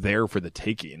so there for the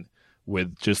taking.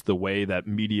 With just the way that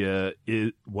media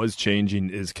was changing,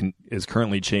 is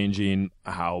currently changing,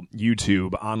 how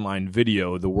YouTube, online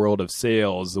video, the world of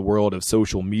sales, the world of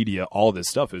social media, all this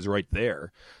stuff is right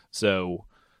there. So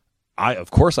of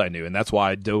course I knew, and that's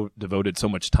why I devoted so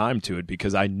much time to it,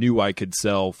 because I knew I could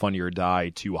sell Funny or Die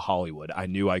to Hollywood. I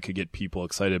knew I could get people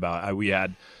excited about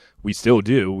it. We still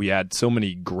do. We had so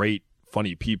many great,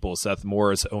 funny people: Seth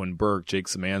Morris, Owen Burke, Jake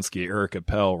Szymanski, Eric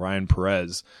Appel, Ryan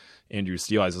Perez, Andrew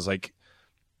Steele. I was like,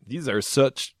 these are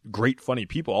such great, funny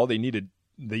people. All they needed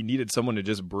someone to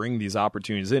just bring these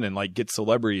opportunities in and like get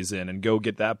celebrities in and go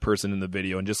get that person in the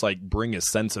video and just like bring a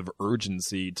sense of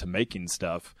urgency to making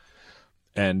stuff.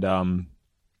 And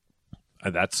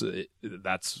that's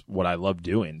what I love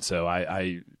doing. So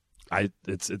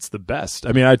it's the best.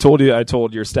 I mean, I told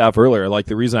your staff earlier, like,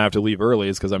 the reason I have to leave early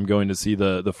is because I'm going to see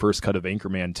the first cut of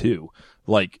Anchorman 2.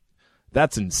 Like,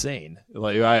 that's insane.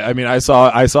 Like, I mean, I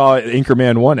saw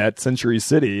Anchorman 1 at Century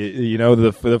City, you know,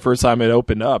 the first time it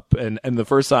opened up, and the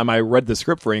first time I read the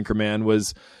script for Anchorman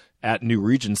was at New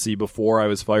Regency before I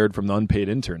was fired from the unpaid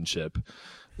internship.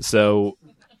 So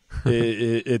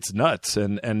it's nuts,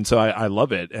 and so I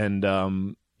love it,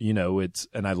 and you know,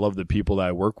 and I love the people that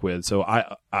I work with. So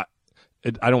I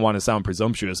don't want to sound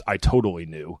presumptuous. I totally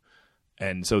knew.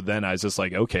 And so then I was just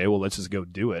like, okay, well, let's just go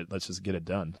do it. Let's just get it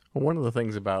done. Well, one of the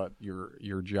things about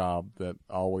your job that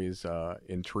always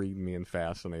intrigued me and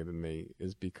fascinated me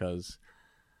is because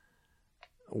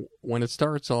when it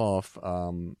starts off,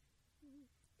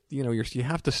 you know, you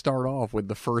have to start off with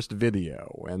the first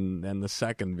video and then the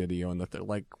second video, and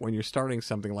like when you're starting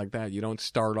something like that, you don't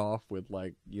start off with,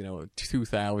 like, you know,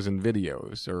 2,000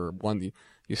 videos or one.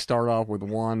 You start off with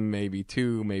one, maybe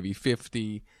two, maybe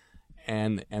 50.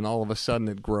 And all of a sudden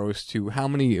it grows to how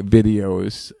many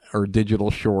videos or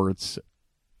digital shorts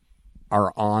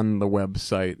are on the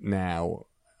website now,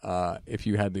 if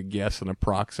you had to guess an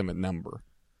approximate number?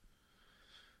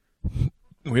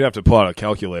 We'd have to pull out a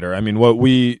calculator. I mean,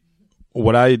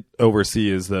 what I oversee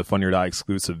is the Fun Your Die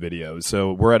exclusive videos.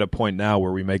 So we're at a point now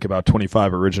where we make about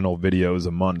 25 original videos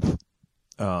a month.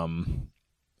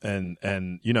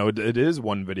 And you know, it is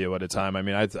one video at a time. I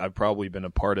mean, I've probably been a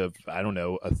part of, I don't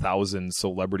know, 1,000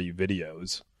 celebrity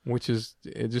videos, which is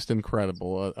just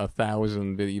incredible.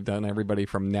 1,000. You've done everybody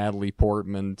from Natalie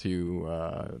Portman to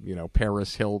you know,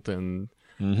 Paris Hilton.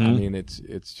 Mm-hmm. I mean,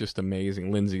 it's just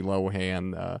amazing. Lindsay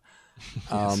Lohan.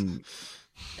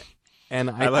 And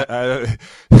I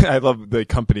love the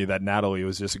company that Natalie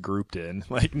was just grouped in,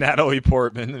 like Natalie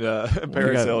Portman,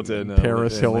 Paris Hilton,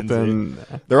 Paris Hilton.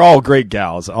 Lindsay. They're all great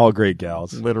gals. All great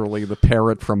gals. Literally, the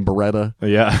parrot from Beretta.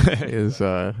 Yeah, is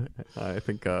I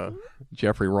think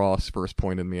Jeffrey Ross first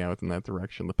pointed me out in that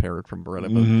direction. The parrot from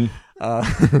Beretta,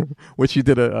 but, which you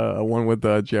did a one with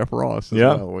Jeff Ross as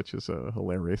well, which is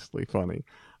hilariously funny.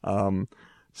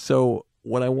 So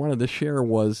what I wanted to share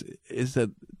is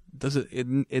that.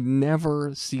 It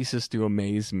never ceases to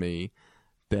amaze me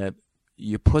that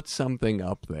you put something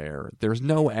up there. There's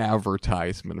no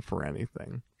advertisement for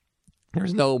anything.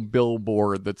 There's no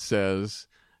billboard that says,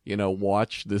 you know,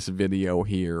 watch this video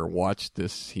here, watch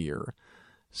this here.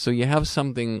 So you have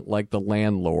something like The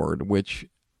Landlord, which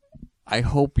I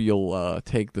hope you'll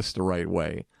take this the right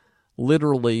way.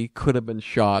 Literally could have been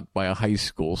shot by a high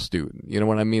school student. You know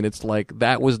what I mean? It's like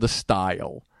that was the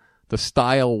style. The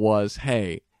style was,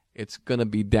 hey, it's going to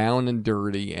be down and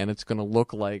dirty, and it's going to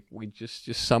look like we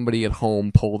just somebody at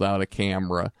home pulled out a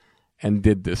camera and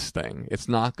did this thing. It's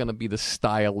not going to be the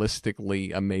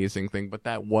stylistically amazing thing, but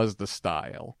that was the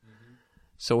style. Mm-hmm.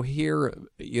 So here,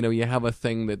 you know, you have a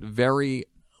thing that very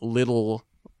little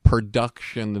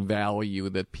production value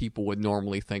that people would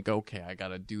normally think, okay, I got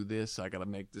to do this, I got to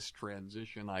make this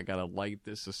transition, I got to light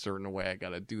this a certain way, I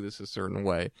got to do this a certain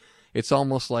way. It's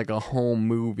almost like a home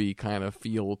movie kind of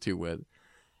feel to it.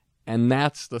 And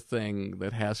that's the thing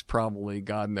that has probably,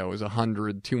 God knows,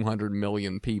 100, 200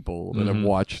 million people that have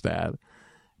watched that.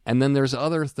 And then there's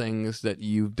other things that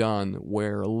you've done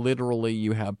where literally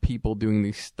you have people doing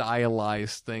these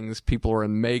stylized things. People are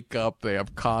in makeup, they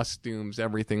have costumes,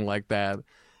 everything like that.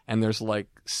 And there's like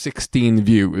 16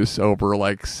 views over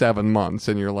like 7 months.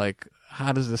 And you're like,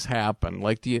 how does this happen?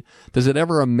 Like, does it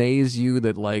ever amaze you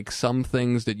that like some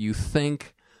things that you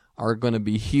think are going to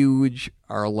be huge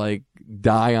are like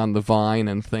die on the vine,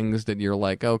 and things that you're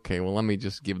like, okay, well, let me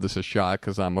just give this a shot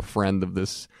because I'm a friend of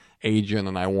this agent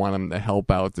and I want him to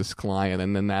help out this client,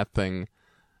 and then that thing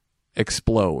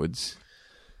explodes?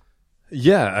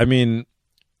 Yeah, I mean,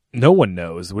 no one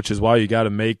knows, which is why you got to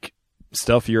make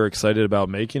stuff you're excited about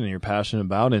making and you're passionate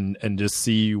about, and just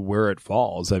see where it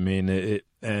falls. I mean,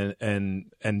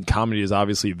 and comedy is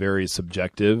obviously very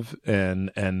subjective,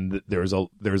 and there's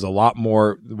a lot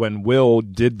more. When Will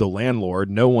did The Landlord,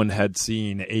 no one had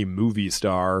seen a movie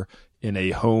star in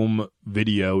a home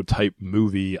video type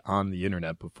movie on the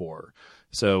internet before.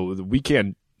 So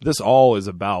this all is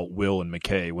about Will and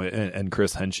McKay and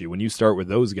Chris Henchy. When you start with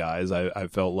those guys, I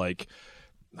felt like,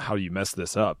 how do you mess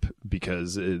this up?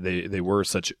 Because they were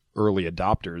such early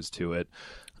adopters to it.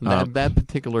 That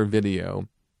particular video,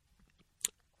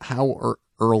 how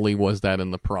early was that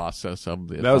in the process of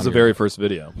the? That was the very first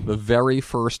video. The very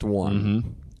first one. Mm-hmm.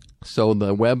 So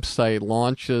the website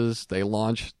launches. They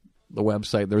launch the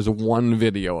website. There's one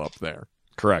video up there.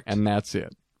 Correct. And that's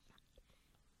it.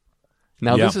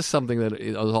 Now, This is something that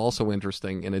is also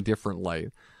interesting in a different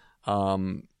light.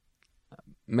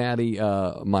 Maddie,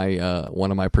 my one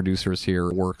of my producers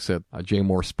here works at J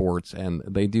Moore Sports, and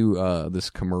they do this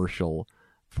commercial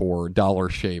for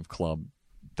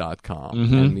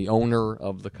DollarShaveClub.com, and the owner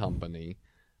of the company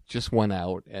just went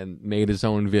out and made his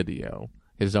own video,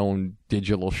 his own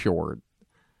digital short,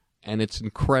 and it's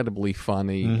incredibly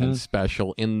funny and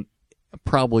special,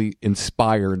 probably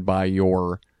inspired by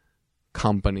your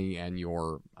company and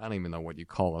your, I don't even know what you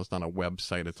call it. It's not a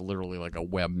website. It's literally like a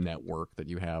web network that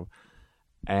you have.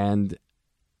 And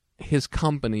his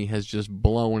company has just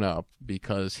blown up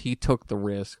because he took the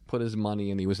risk, put his money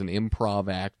in. He was an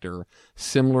improv actor,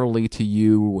 similarly to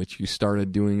you, which you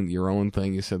started doing your own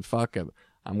thing. You said, fuck it,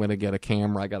 I'm going to get a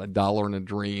camera. I got $1 and a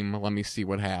dream. Let me see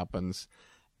what happens.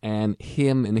 And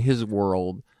him in his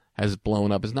world has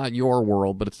blown up. It's not your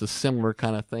world, but it's a similar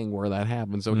kind of thing where that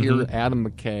happens. So here, Adam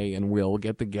McKay and Will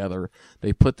get together.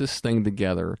 They put this thing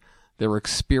together. They're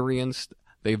experienced.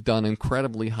 They've done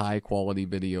incredibly high-quality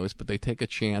videos, but they take a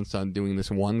chance on doing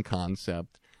this one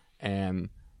concept, and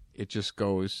it just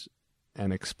goes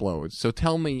and explodes. So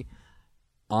tell me,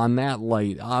 on that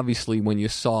light, obviously when you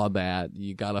saw that,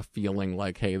 you got a feeling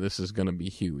like, hey, this is going to be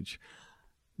huge.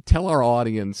 Tell our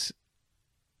audience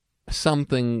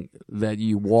something that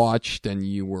you watched and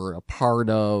you were a part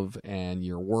of and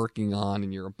you're working on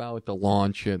and you're about to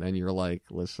launch it and you're like,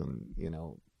 listen, you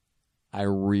know, I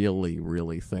really,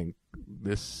 really think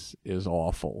this is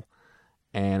awful.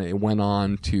 And it went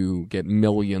on to get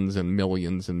millions and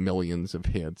millions and millions of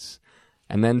hits.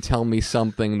 And then tell me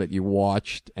something that you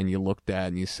watched and you looked at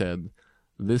and you said,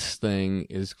 this thing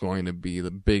is going to be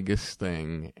the biggest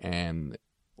thing, and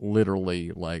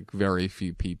literally like very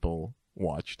few people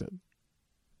watched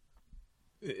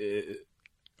it.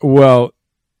 Well,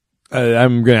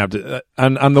 I'm going to have to,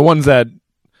 on the ones that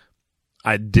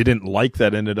I didn't like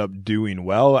that ended up doing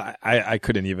well, I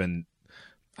couldn't even,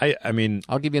 I mean.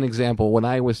 I'll give you an example. When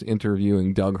I was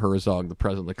interviewing Doug Herzog, the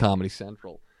president of Comedy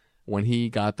Central, when he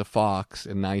got to Fox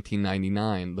in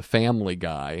 1999, the Family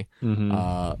Guy,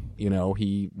 you know,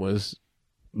 he was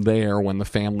there when the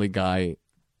Family Guy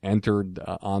entered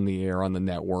on the air on the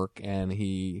network, and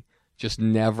he just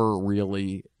never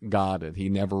really got it. He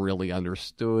never really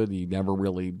understood. He never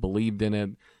really believed in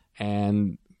it.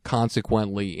 And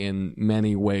consequently, in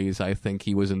many ways, I think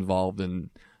he was involved in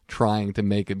trying to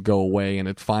make it go away, and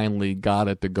it finally got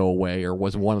it to go away, or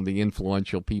was one of the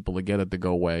influential people to get it to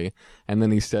go away. And then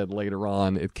he said later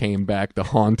on it came back to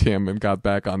haunt him and got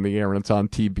back on the air, and it's on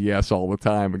TBS all the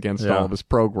time against all of his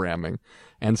programming.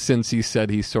 And since he said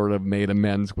he sort of made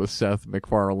amends with Seth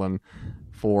MacFarlane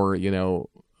for, you know,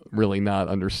 really not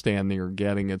understanding or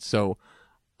getting it. So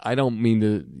I don't mean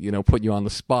to, you know, put you on the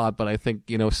spot, but I think,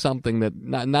 you know, something that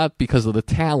not because of the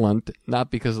talent, not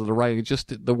because of the writing,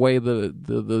 just the way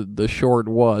the short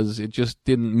was, it just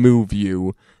didn't move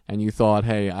you, and you thought,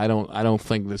 hey, I don't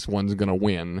think this one's gonna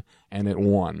win, and it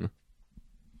won.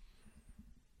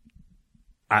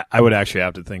 I would actually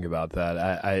have to think about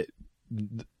that.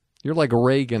 You're like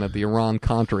Reagan at the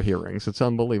Iran-Contra hearings. It's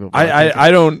unbelievable.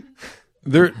 I don't.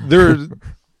 There.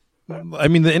 I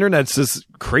mean, the internet's just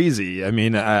crazy. I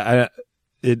mean, there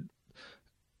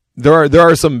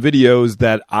are some videos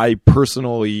that I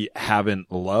personally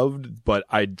haven't loved, but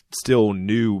I still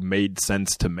knew made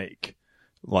sense to make.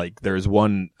 Like, there's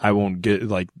one I won't get,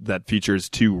 like, that features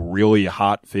two really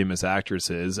hot famous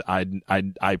actresses.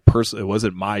 I personally, it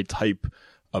wasn't my type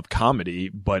of comedy,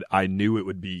 but I knew it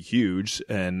would be huge,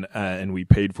 and we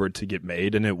paid for it to get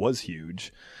made, and it was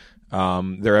huge.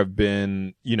 There have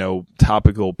been, you know,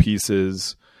 topical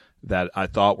pieces that I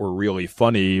thought were really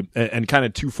funny and kind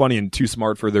of too funny and too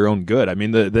smart for their own good. I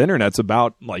mean, the internet's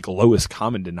about like lowest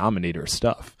common denominator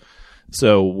stuff.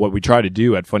 So what we try to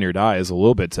do at Funny or Die is a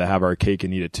little bit to have our cake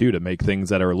and eat it too, to make things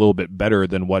that are a little bit better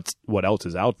than what else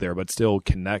is out there, but still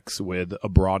connects with a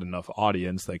broad enough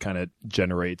audience that kind of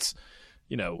generates,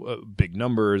 you know, big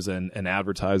numbers and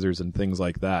advertisers and things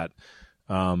like that.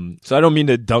 So I don't mean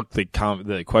to duck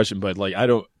the question, but like,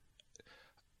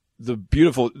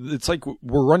 it's like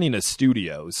we're running a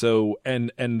studio. So,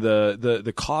 and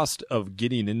the cost of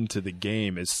getting into the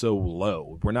game is so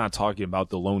low. We're not talking about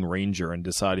the Lone Ranger and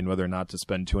deciding whether or not to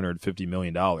spend $250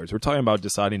 million. We're talking about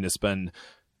deciding to spend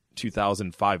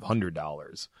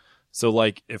 $2,500. So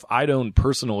like, if I don't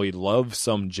personally love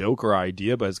some joke or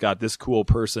idea, but it's got this cool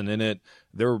person in it,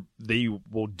 they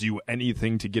will do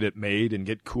anything to get it made and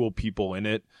get cool people in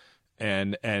it.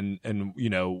 And you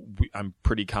know, I'm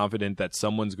pretty confident that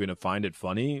someone's going to find it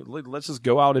funny. Let's just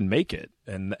go out and make it.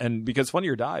 And because Funny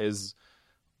or Die is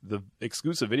the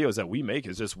exclusive videos that we make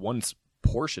is just one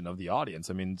portion of the audience.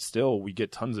 I mean, still we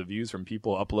get tons of views from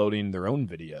people uploading their own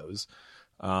videos.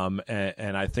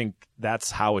 And I think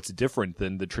that's how it's different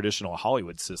than the traditional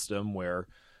Hollywood system where,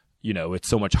 you know, it's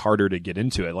so much harder to get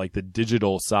into it. Like the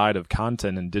digital side of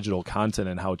content and digital content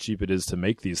and how cheap it is to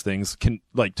make these things can,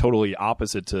 like, totally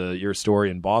opposite to your story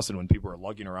in Boston when people are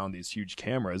lugging around these huge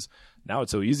cameras. Now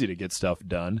it's so easy to get stuff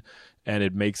done, and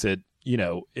it makes it, you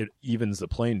know, it evens the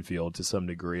playing field to some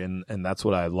degree. And that's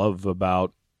what I love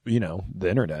about, you know,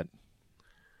 the internet.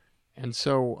 And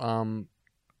so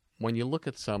when you look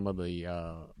at some of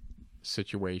the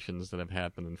situations that have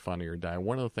happened in Funny or Die,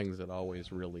 one of the things that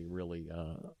always really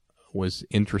was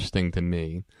interesting to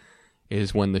me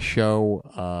is when the show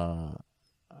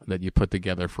that you put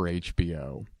together for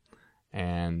HBO,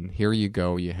 and here you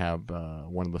go, you have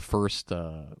one of the first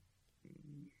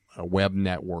web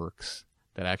networks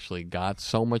that actually got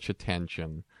so much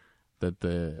attention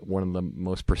that one of the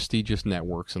most prestigious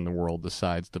networks in the world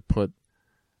decides to put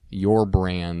your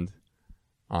brand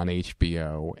on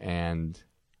HBO, and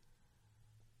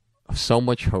so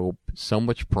much hope, so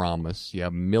much promise. You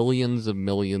have millions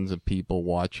of people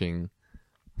watching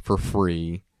for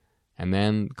free, and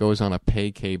then goes on a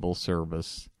pay cable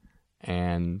service,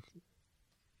 and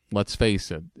let's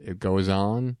face it, it goes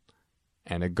on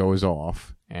and it goes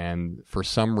off. And for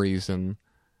some reason,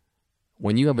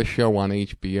 when you have a show on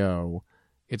HBO,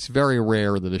 it's very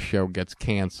rare that a show gets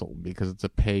canceled because it's a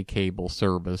pay cable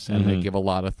service and they give a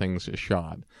lot of things a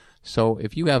shot. So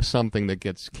if you have something that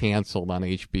gets canceled on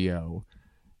HBO,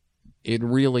 it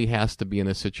really has to be in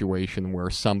a situation where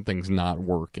something's not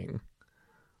working.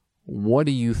 What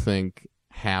do you think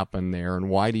happened there, and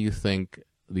why do you think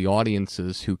the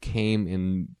audiences who came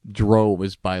in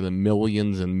droves by the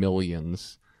millions and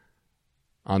millions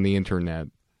on the internet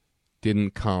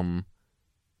didn't come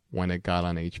when it got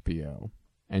on HBO,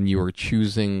 and you were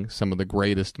choosing some of the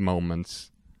greatest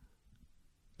moments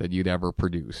that you'd ever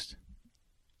produced?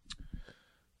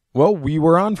 Well, we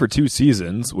were on for 2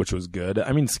 seasons, which was good.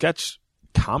 I mean, sketch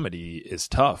comedy is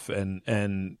tough,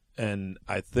 and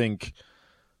I think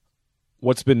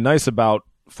what's been nice about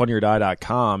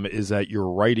funnyordie.com is that you're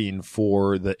writing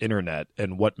for the internet,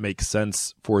 and what makes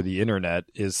sense for the internet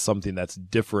is something that's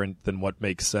different than what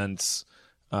makes sense,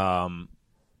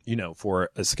 you know, for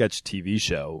a sketch TV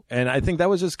show. And I think that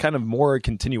was just kind of more a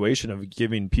continuation of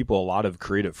giving people a lot of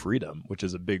creative freedom, which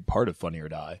is a big part of Funny or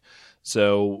Die.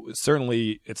 So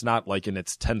certainly it's not like in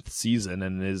its 10th season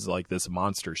and it is like this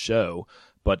monster show,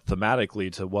 but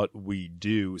thematically to what we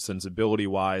do, sensibility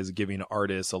wise, giving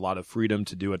artists a lot of freedom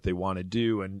to do what they want to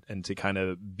do and to kind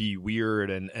of be weird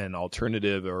and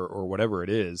alternative or whatever it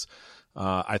is.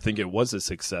 I think it was a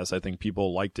success. I think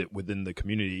people liked it within the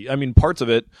community. I mean, parts of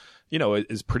it, you know,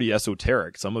 is pretty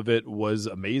esoteric. Some of it was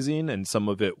amazing and some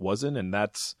of it wasn't. And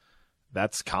that's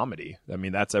comedy. I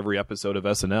mean, that's every episode of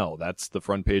SNL. That's the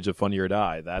front page of Funny or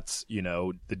Die. That's, you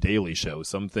know, The Daily Show.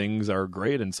 Some things are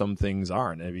great and some things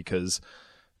aren't. And because,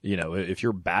 you know, if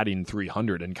you're batting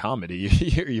 300 in comedy,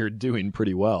 you're doing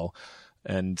pretty well.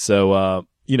 And so,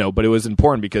 you know, but it was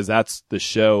important because that's the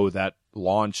show that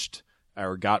launched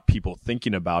or got people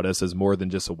thinking about us as more than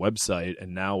just a website.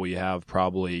 And now we have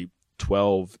probably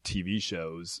 12 TV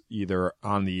shows either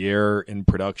on the air, in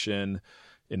production,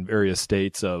 in various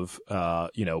states of,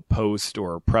 you know, post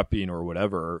or prepping or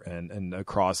whatever, and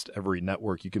across every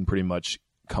network you can pretty much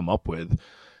come up with.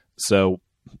 So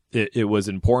it was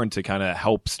important to kind of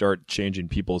help start changing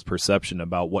people's perception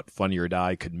about what Funny or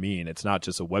Die could mean. It's not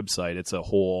just a website, it's a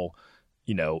whole,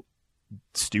 you know,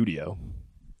 studio.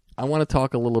 I want to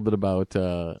talk a little bit about,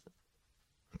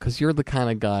 because you're the kind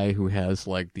of guy who has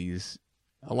like these,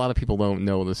 a lot of people don't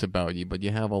know this about you, but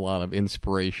you have a lot of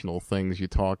inspirational things you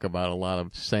talk about, a lot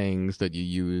of sayings that you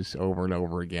use over and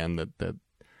over again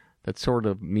that sort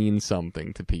of mean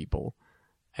something to people.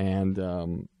 And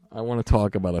I want to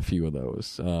talk about a few of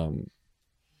those,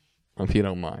 if you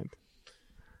don't mind.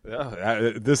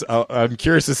 Yeah, I'm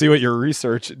curious to see what your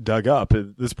research dug up.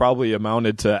 This probably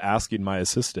amounted to asking my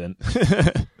assistant.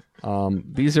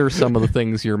 These are some of the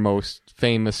things you're most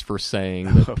famous for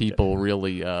saying that people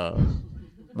really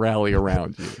rally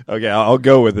around you. Okay, I'll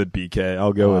go with it, BK.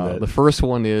 I'll go with it. The first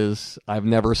one is, I've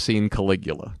never seen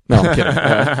Caligula. No, I'm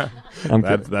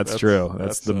kidding. That's true.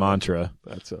 That's the mantra.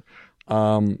 That's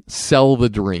sell the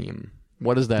dream.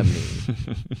 What does that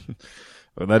mean?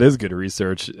 Well, that is good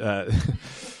research.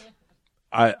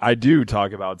 I do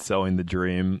talk about selling the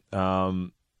dream.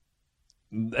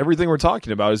 Everything we're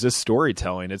talking about is just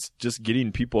storytelling. It's just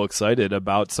getting people excited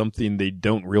about something they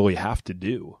don't really have to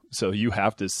do. So you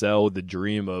have to sell the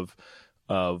dream of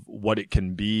what it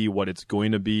can be, what it's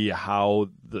going to be, how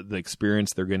the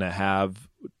experience they're going to have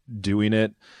doing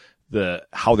it.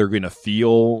 how they're going to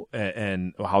feel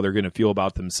and how they're going to feel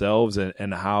about themselves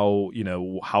and how,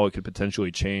 how it could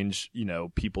potentially change,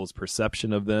 people's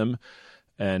perception of them.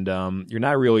 And you're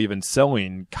not really even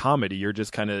selling comedy. You're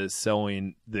just kind of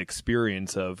selling the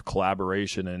experience of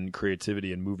collaboration and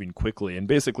creativity and moving quickly. And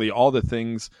basically all the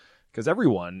things, because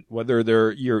everyone, whether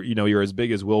you're as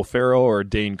big as Will Ferrell or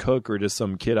Dane Cook or just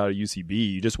some kid out of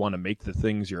UCB, you just want to make the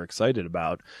things you're excited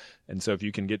about. And so if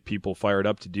you can get people fired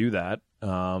up to do that,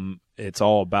 it's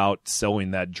all about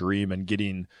selling that dream and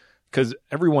getting, because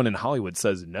everyone in Hollywood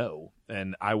says no.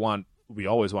 And we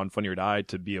always want Funny or Die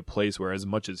to be a place where, as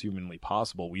much as humanly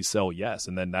possible, we sell yes.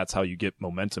 And then that's how you get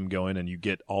momentum going, and you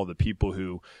get all the people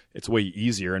who it's way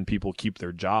easier, and people keep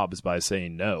their jobs by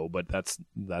saying no. But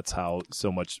that's how so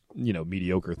much,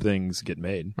 mediocre things get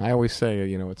made. I always say,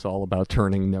 it's all about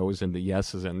turning no's into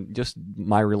yeses. And just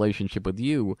my relationship with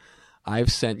you,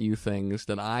 I've sent you things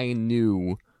that I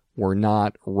knew were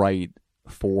not right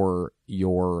for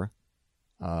your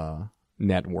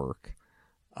network.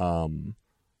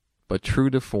 But true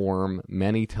to form,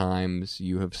 many times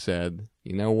you have said,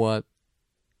 you know what,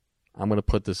 I'm going to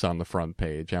put this on the front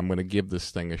page. I'm going to give this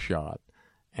thing a shot.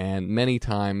 And many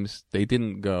times they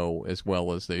didn't go as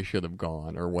well as they should have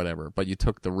gone or whatever, but you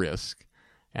took the risk.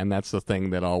 And that's the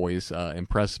thing that always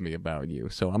impressed me about you.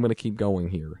 So I'm going to keep going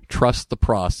here. Trust the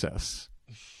process.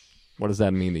 What does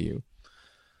that mean to you?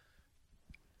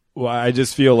 Well, I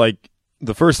just feel like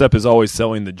the first step is always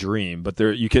selling the dream, but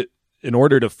in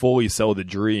order to fully sell the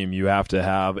dream, you have to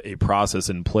have a process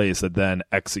in place that then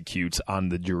executes on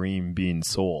the dream being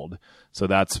sold. So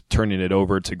that's turning it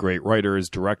over to great writers,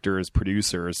 directors,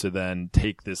 producers to then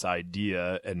take this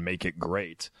idea and make it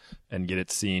great and get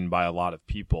it seen by a lot of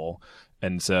people.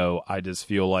 And so I just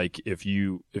feel like if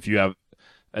you have,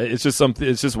 it's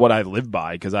just what I live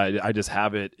by, because I just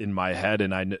have it in my head,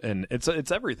 and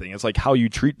it's everything. It's like how you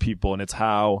treat people, and it's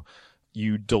how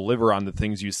you deliver on the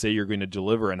things you say you're going to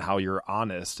deliver, and how you're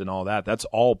honest and all that. That's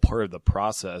all part of the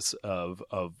process of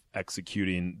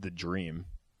executing the dream.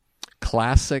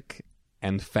 Classic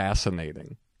and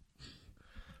fascinating.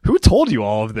 Who told you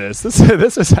all of this?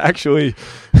 This is actually...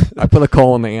 I put a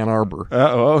call in the Ann Arbor.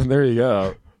 Oh, there you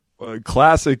go.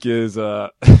 Classic is...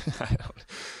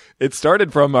 It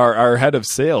started from our head of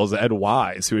sales, Ed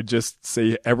Wise, who would just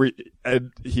say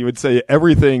he would say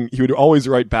everything. He would always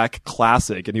write back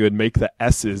classic, and he would make the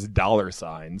S's dollar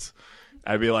signs.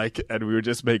 I'd be like, and we would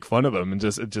just make fun of him, and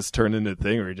it just turned into a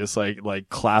thing where just like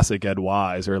classic Ed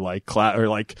Wise, or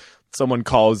like someone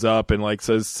calls up and like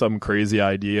says some crazy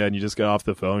idea, and you just get off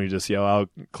the phone, you just yell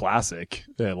out classic,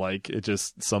 and like it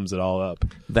just sums it all up.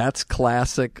 That's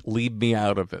classic. Leave me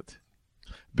out of it.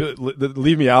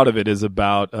 Leave Me Out of It is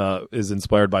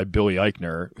inspired by Billy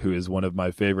Eichner, who is one of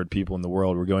my favorite people in the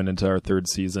world. We're going into our third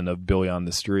season of Billy on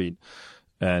the Street,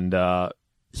 and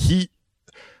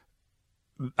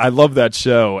I love that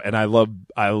show, and I love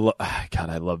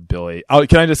Billy.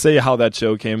 Can I just say how that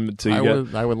show came to you?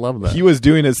 I would love that. He was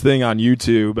doing his thing on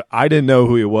YouTube. I didn't know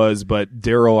who he was, but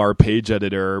Daryl, our page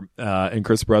editor, and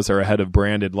Chris Bruss, our head of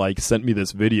branded, sent me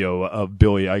this video of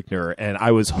Billy Eichner, and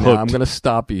I was hooked. Now, I'm going to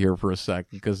stop you here for a second,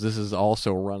 because this is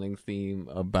also a running theme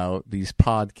about these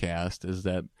podcasts, is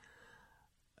that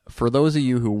for those of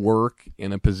you who work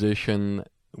in a position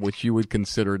which you would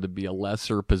consider to be a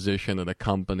lesser position at a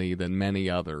company than many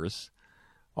others,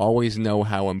 always know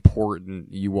how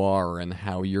important you are and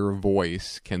how your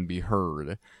voice can be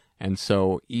heard. And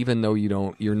so even though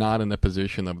you're not in the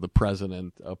position of the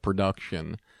president of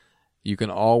production, you can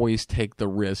always take the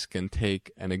risk and take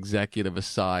an executive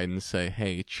aside and say,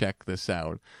 hey, check this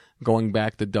out. Going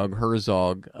back to Doug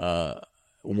Herzog,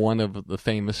 one of the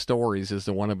famous stories is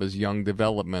that one of his young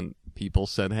development people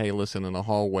said, hey, listen, in the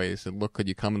hallway, said, look, could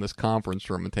you come in this conference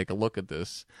room and take a look at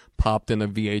this? Popped in a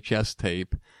VHS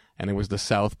tape, and it was the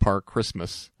South Park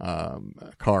Christmas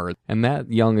card. And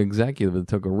that young executive that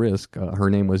took a risk, her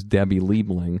name was Debbie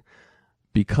Liebling.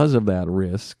 Because of that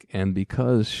risk, and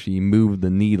because she moved the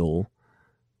needle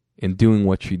in doing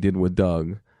what she did with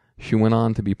Doug, she went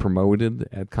on to be promoted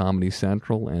at Comedy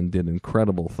Central and did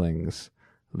incredible things.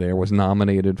 There, was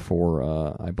nominated for,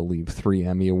 I believe, 3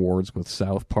 Emmy Awards with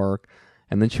South Park.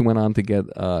 And then she went on to get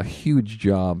huge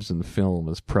jobs in film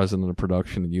as president of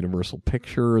production at Universal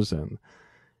Pictures.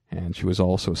 And she was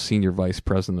also senior vice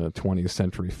president at 20th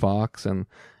Century Fox. And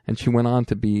she went on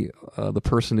to be the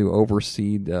person who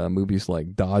overseed movies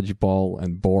like Dodgeball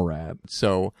and Borat.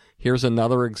 So here's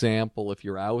another example. If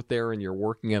you're out there and you're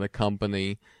working at a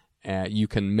company, you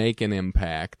can make an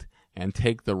impact and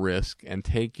take the risk and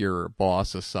take your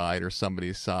boss aside or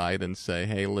somebody's side and say,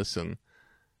 hey, listen,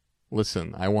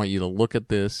 I want you to look at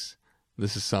this.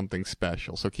 This is something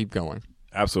special. So keep going.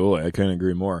 Absolutely. I couldn't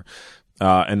agree more.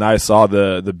 And I saw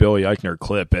the Billy Eichner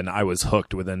clip, and I was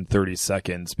hooked within 30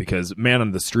 seconds because man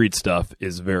on the street stuff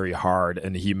is very hard,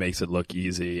 and he makes it look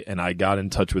easy. And I got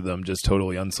in touch with him just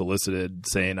totally unsolicited,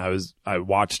 saying I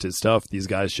watched his stuff. These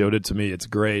guys showed it to me. It's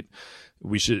great.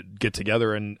 We should get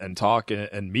together and talk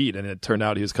and meet. And it turned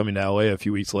out he was coming to LA a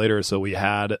few weeks later. So we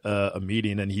had a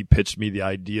meeting, and he pitched me the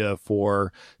idea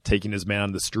for taking his man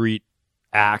on the street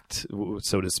act,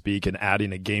 so to speak, and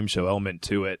adding a game show element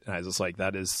to it. And I was just like,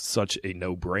 that is such a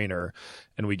no-brainer.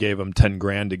 And we gave him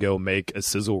 $10,000 to go make a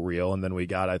sizzle reel, and then we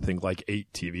got, I think, like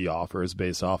 8 TV offers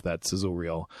based off that sizzle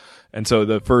reel. And so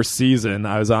the first season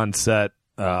I was on set.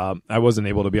 I wasn't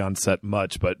able to be on set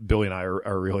much, but Billy and I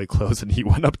are really close, and he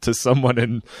went up to someone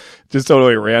and just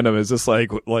totally random is just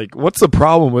like, what's the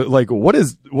problem with, like, what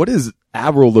is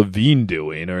Avril Lavigne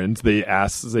doing? And they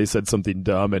said something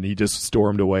dumb, and he just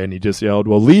stormed away, and he just yelled,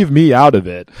 well, leave me out of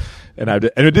it. And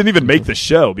it didn't even make the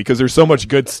show because there's so much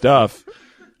good stuff.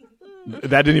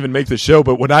 That didn't even make the show.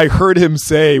 But when I heard him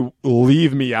say,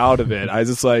 leave me out of it, I was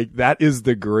just like, that is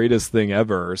the greatest thing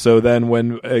ever. So then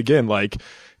when, again, like,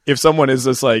 if someone is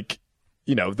just like,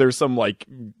 you know, there's some like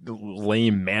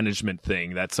lame management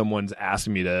thing that someone's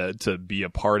asking me to be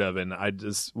a part of, and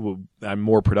I'm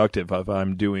more productive if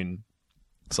I'm doing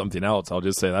something else. I'll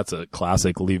just say that's a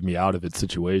classic leave me out of it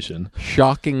situation.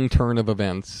 Shocking turn of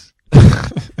events.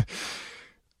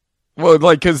 Well,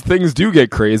 like, because things do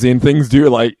get crazy, and things do,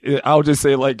 like, I'll just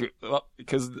say, like,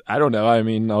 because I don't know. I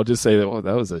mean, I'll just say that, well,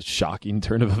 that was a shocking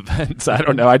turn of events. I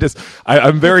don't know.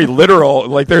 I'm very literal.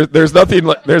 Like, there's nothing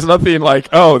like,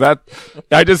 oh, that,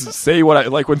 I just say what I,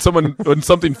 like, when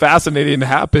something fascinating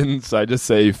happens, I just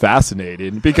say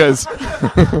fascinating, because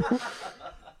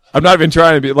I'm not even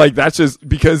trying to be like, that's just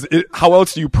because how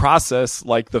else do you process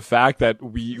like the fact that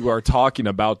we are talking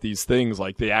about these things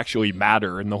like they actually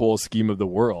matter in the whole scheme of the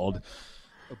world?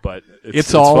 But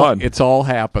it's all fun. It's all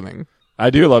happening.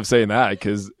 I do love saying that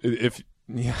because this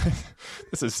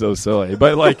is so silly,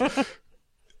 but like,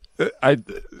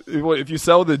 if you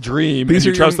sell the dream and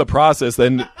you trust the process,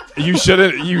 then you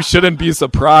shouldn't be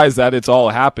surprised that it's all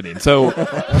happening. So.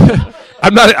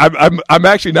 I'm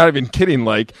actually not even kidding.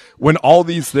 Like, when all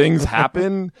these things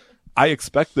happen, I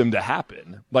expect them to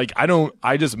happen. Like,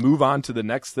 I just move on to the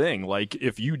next thing. Like,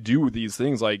 if you do these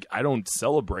things, like, I don't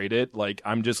celebrate it. Like,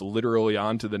 I'm just literally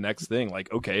on to the next thing.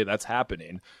 Like, okay, that's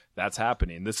happening. That's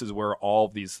happening. This is where all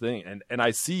of these things, and I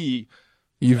see.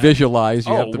 You visualize.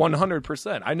 You have to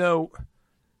 100%. I know.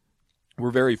 We're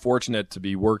very fortunate to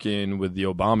be working with the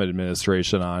Obama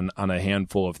administration on a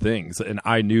handful of things. And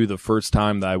I knew the first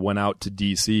time that I went out to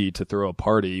D.C. to throw a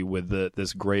party with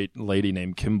this great lady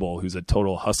named Kimball, who's a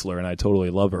total hustler, and I totally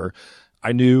love her.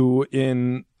 I knew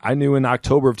in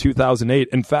October of 2008.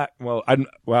 In fact, I'm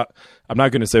not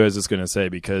going to say what I was just going to say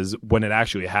because when it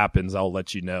actually happens, I'll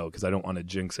let you know because I don't want to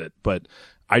jinx it. But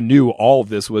I knew all of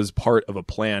this was part of a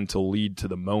plan to lead to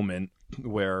the moment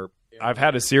where I've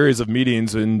had a series of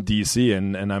meetings in D.C.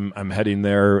 and I'm heading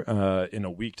there in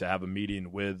a week to have a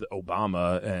meeting with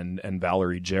Obama and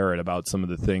Valerie Jarrett about some of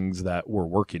the things that we're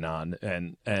working on,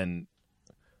 and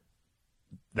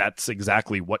that's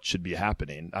exactly what should be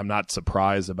happening. I'm not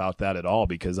surprised about that at all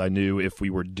because I knew if we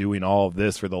were doing all of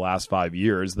this for the last 5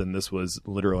 years, then this was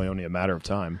literally only a matter of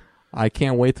time. I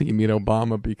can't wait till you meet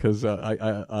Obama because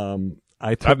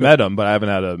I've met him, but I haven't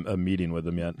had a meeting with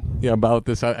him yet. Yeah, about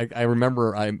this. I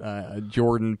remember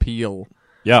Jordan Peele.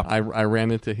 Yeah. I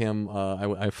ran into him.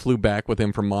 I flew back with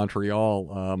him from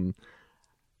Montreal,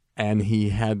 and he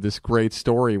had this great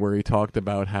story where he talked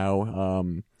about how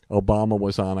Obama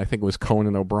was on, I think it was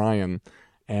Conan O'Brien,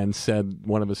 and said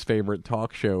one of his favorite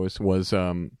talk shows was,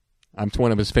 one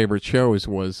of his favorite shows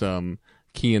was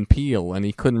Key and Peele, and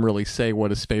he couldn't really say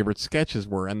what his favorite sketches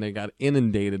were, and they got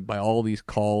inundated by all these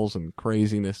calls and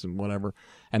craziness and whatever.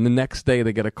 And the next day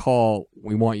they get a call,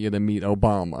 we want you to meet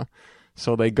Obama.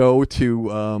 So they go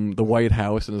to the White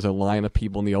House, and there's a line of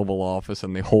people in the Oval Office,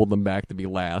 and they hold them back to be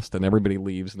last, and everybody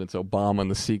leaves, and it's Obama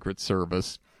and the Secret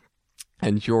Service.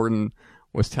 And Jordan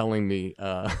was telling me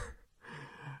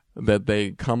that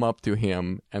they come up to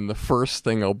him, and the first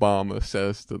thing Obama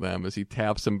says to them is he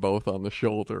taps them both on the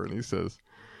shoulder, and he says,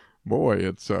 "Boy,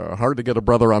 it's hard to get a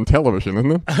brother on television,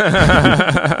 isn't it?"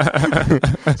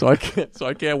 So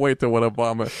I can't wait till what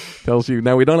Obama tells you.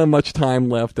 Now we don't have much time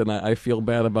left, and I feel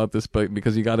bad about this, but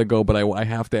because you got to go. But I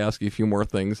have to ask you a few more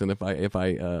things, and if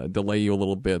I delay you a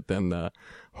little bit, then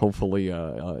hopefully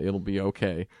it'll be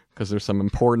okay because there's some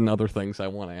important other things I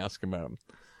want to ask about.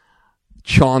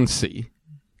 Chauncey.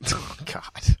 Oh,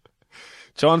 God.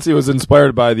 Chauncey was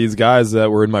inspired by these guys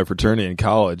that were in my fraternity in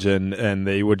college, and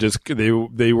they would just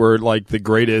they were like the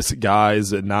greatest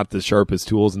guys and not the sharpest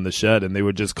tools in the shed, and they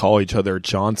would just call each other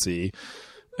Chauncey.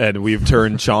 And we've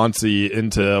turned Chauncey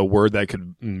into a word that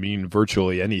could mean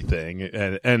virtually anything.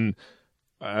 And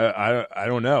I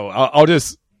don't know.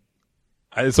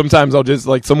 Sometimes I'll just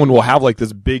like someone will have like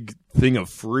this big thing of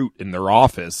fruit in their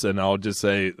office, and I'll just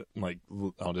say,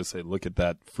 look at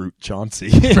that fruit, Chauncey,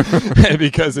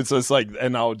 because it's just like,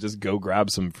 and I'll just go grab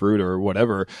some fruit or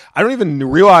whatever. I don't even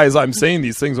realize I'm saying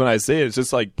these things when I say it. It's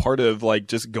just like part of like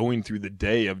just going through the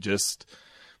day of just,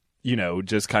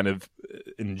 just kind of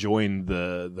enjoying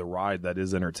the ride that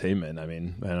is entertainment. I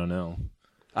mean, I don't know.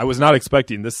 I was not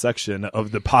expecting this section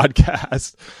of the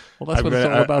podcast. Well, that's what it's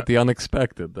all about, the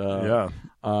unexpected.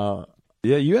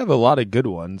 Yeah, you have a lot of good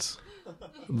ones.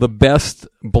 The best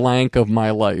blank of my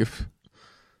life.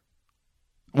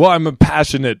 Well, I'm a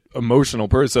passionate, emotional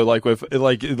person. Like with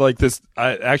like this.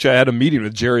 I had a meeting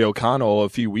with Jerry O'Connell a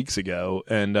few weeks ago,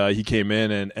 and he came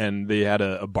in and they had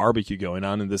a barbecue going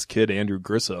on, and this kid Andrew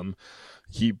Grissom,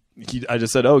 I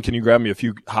just said, "Oh, can you grab me a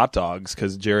few hot dogs?"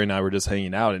 Because Jerry and I were just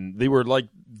hanging out, and they were like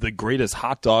the greatest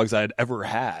hot dogs I had ever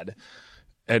had.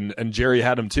 And Jerry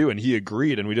had them too, and he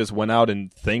agreed, and we just went out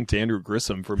and thanked Andrew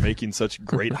Grissom for making such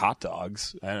great hot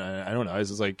dogs. I don't know. I was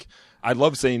just like, I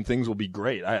love saying things will be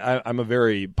great. I'm a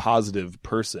very positive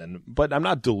person, but I'm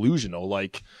not delusional.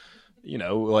 Like,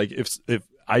 like if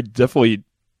I definitely,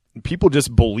 people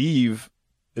just believe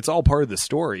it's all part of the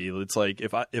story. It's like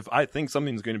if I think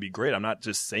something's going to be great, I'm not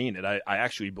just saying it. I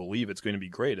actually believe it's going to be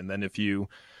great. And then if you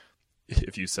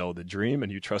sell the dream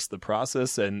and you trust the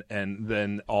process, and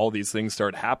then all these things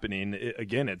start happening,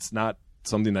 again, it's not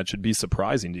something that should be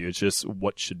surprising to you. It's just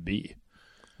what should be.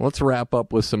 Let's wrap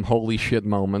up with some holy shit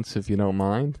moments, if you don't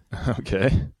mind.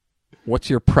 Okay. What's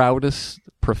your proudest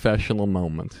professional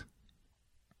moment?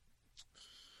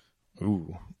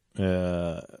 Ooh.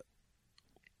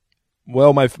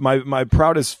 Well, my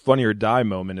proudest Funny or Die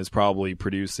moment is probably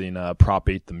producing Prop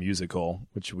 8 the musical,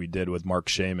 which we did with Mark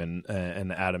Shaman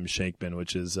and Adam Shankman,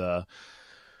 which is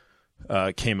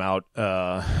came out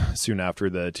soon after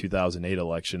the 2008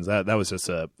 elections. That was just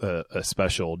a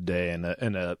special day and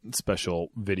a special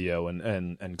video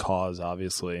and cause,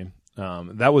 obviously.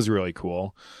 That was really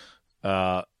cool.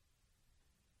 I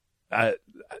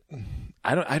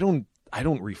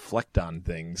don't reflect on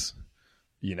things.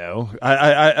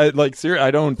 I like seriously.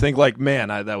 I don't think like, man,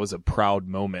 that was a proud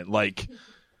moment. Like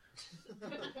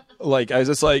I was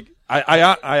just like,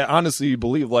 I honestly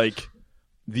believe like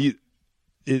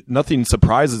nothing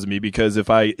surprises me, because if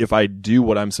I do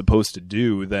what I'm supposed to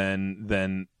do,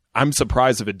 then I'm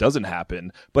surprised if it doesn't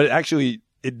happen. But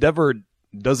it never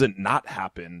doesn't not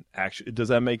happen. Actually, does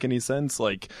that make any sense?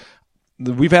 Like,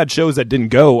 we've had shows that didn't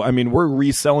go. I mean, we're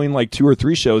reselling like 2 or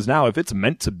 3 shows now. If it's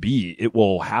meant to be, it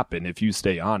will happen if you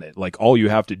stay on it. Like, all you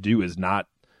have to do is not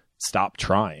stop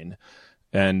trying.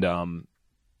 And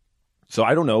so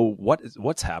I don't know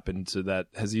what's happened to that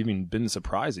has even been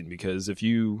surprising, because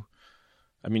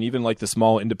even like the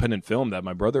small independent film that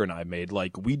my brother and I made,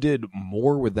 like, we did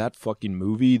more with that fucking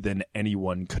movie than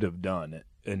anyone could have done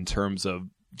in terms of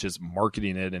just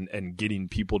marketing it and getting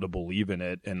people to believe in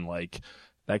it. And like,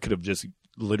 that could have just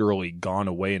literally gone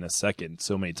away in a second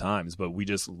so many times, but we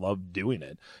just loved doing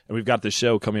it. And we've got the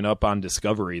show coming up on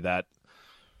Discovery that,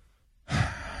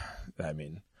 I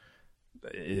mean,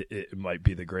 it might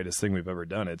be the greatest thing we've ever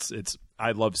done.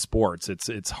 I love sports.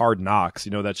 It's Hard Knocks.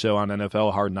 You know that show on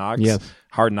NFL, Hard Knocks? Yes.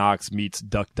 Hard Knocks meets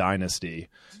Duck Dynasty.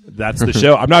 That's the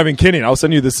show. I'm not even kidding. I'll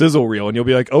send you the sizzle reel and you'll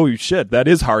be like, oh shit, that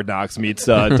is Hard Knocks meets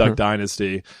Duck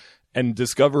Dynasty. And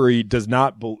Discovery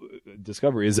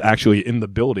Discovery is actually in the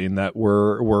building that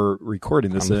we're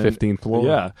recording this on the 15th floor.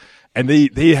 Yeah. And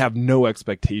they have no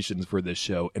expectations for this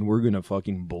show, and we're going to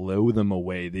fucking blow them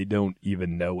away. They don't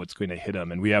even know what's going to hit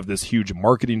them. And we have this huge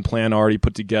marketing plan already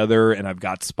put together, and I've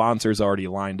got sponsors already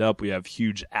lined up. We have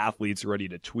huge athletes ready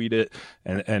to tweet it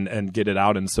and get it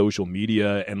out in social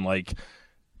media. And like,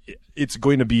 it's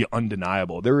going to be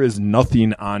undeniable. There is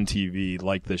nothing on TV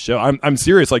like this show. I'm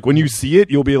serious. Like, when you see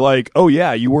it, you'll be like, oh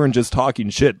yeah, you weren't just talking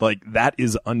shit. Like, that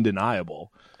is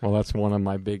undeniable. Well, that's one of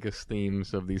my biggest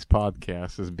themes of these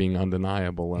podcasts, is being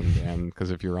undeniable. And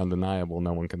because if you're undeniable,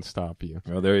 no one can stop you.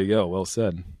 Well, there you go. Well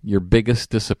said. Your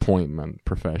biggest disappointment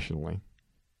professionally,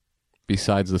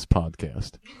 besides this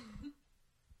podcast?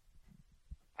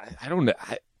 I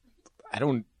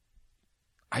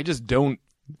just don't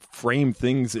frame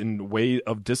things in way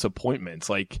of disappointments.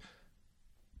 Like,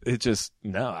 I just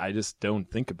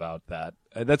don't think about that.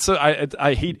 That's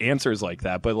I hate answers like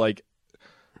that, but like,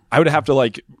 I would have to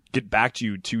like get back to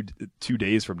you two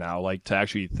days from now, like to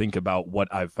actually think about what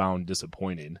I've found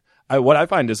disappointing. What I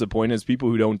find disappointing is people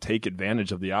who don't take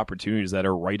advantage of the opportunities that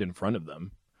are right in front of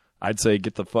them. I'd say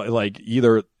get the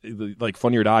either like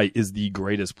Funny or Die is the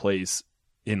greatest place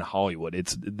in Hollywood.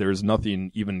 There's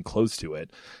nothing even close to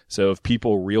it. So if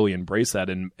people really embrace that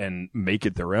and make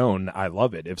it their own, I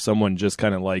love it. If someone just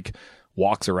kind of like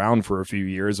walks around for a few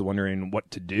years wondering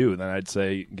what to do, then I'd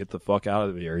say get the fuck out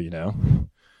of here, you know.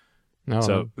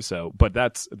 No. So, but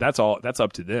that's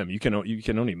up to them. You can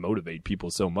only motivate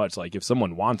people so much. Like if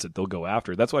someone wants it, they'll go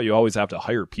after it. That's why you always have to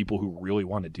hire people who really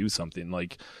want to do something.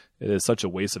 Like it is such a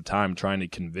waste of time trying to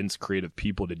convince creative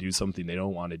people to do something they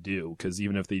don't want to do, because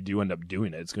even if they do end up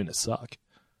doing it, it's going to suck.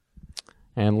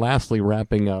 And lastly,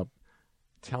 wrapping up,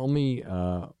 tell me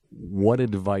what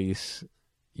advice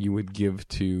you would give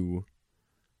to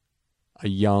a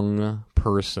young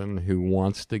person who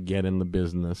wants to get in the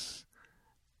business,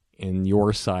 in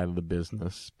your side of the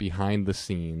business, behind the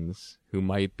scenes, who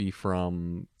might be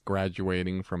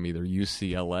graduating from either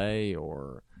UCLA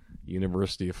or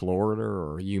University of Florida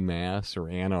or UMass or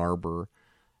Ann Arbor,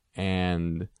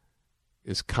 and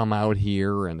is come out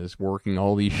here and is working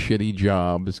all these shitty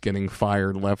jobs, getting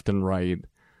fired left and right.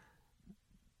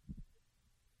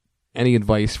 Any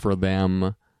advice for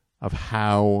them of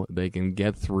how they can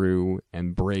get through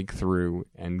and break through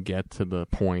and get to the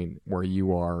point where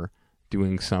you are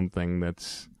doing something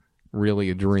that's really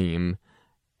a dream?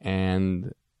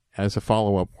 And as a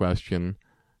follow-up question,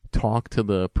 talk to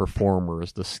the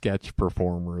performers, the sketch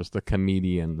performers, the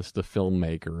comedians, the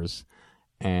filmmakers,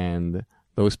 and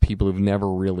those people who've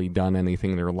never really done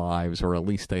anything in their lives, or at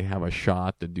least they have a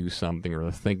shot to do something or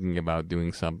they're thinking about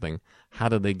doing something. How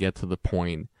do they get to the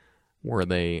point where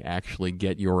they actually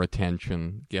get your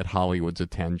attention, get Hollywood's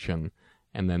attention,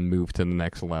 and then move to the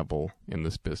next level in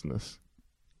this business?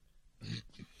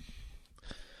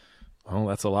 Well,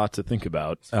 that's a lot to think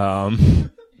about. I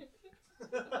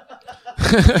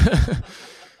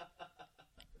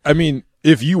mean,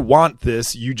 if you want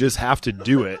this, you just have to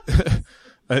do it.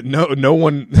 No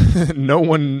one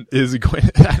is going.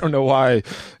 I don't know why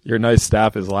your nice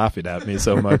staff is laughing at me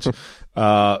so much.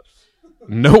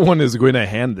 No one is going to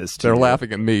hand this to you. They're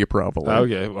laughing at me, probably.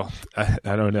 Okay, well,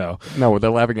 I don't know. No, they're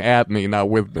laughing at me, not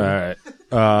with me. All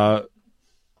right.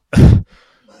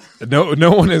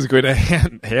 No one is going to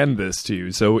hand this to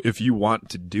you. So if you want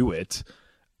to do it,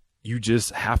 you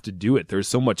just have to do it. There's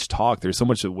so much talk. There's so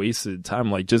much wasted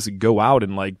time. Like, just go out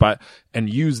and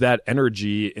use that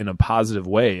energy in a positive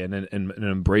way and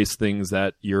embrace things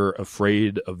that you're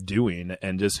afraid of doing.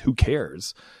 And just, who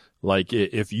cares? Like,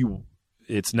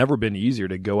 it's never been easier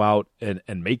to go out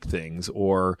and make things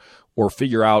or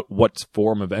figure out what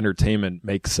form of entertainment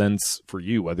makes sense for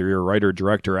you, whether you're a writer,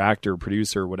 director, actor,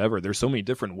 producer, whatever. There's so many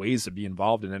different ways to be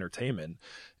involved in entertainment.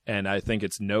 And I think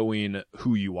it's knowing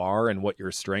who you are and what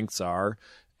your strengths are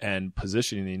and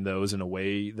positioning those in a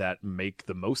way that make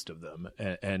the most of them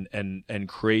and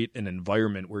create an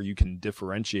environment where you can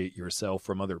differentiate yourself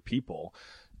from other people.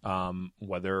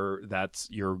 Whether that's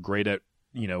you're great at,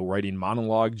 writing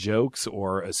monologue jokes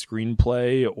or a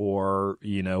screenplay or,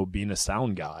 being a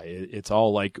sound guy. It's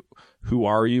all like, who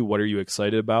are you? What are you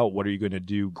excited about? What are you going to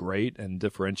do great and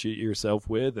differentiate yourself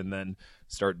with? And then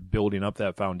start building up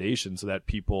that foundation so that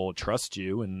people trust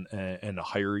you and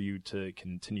hire you to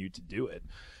continue to do it.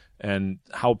 And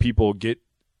how people get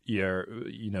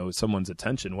someone's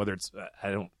attention, whether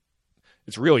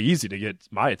it's really easy to get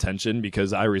my attention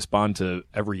because I respond to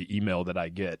every email that I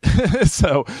get.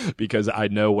 So, because I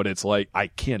know what it's like. I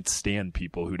can't stand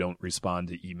people who don't respond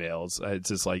to emails. It's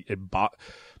just like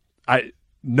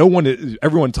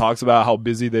everyone talks about how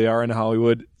busy they are in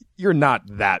Hollywood. You're not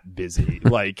that busy.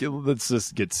 Like, let's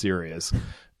just get serious.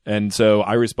 And so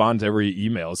I respond to every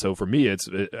email. So for me,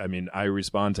 I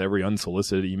respond to every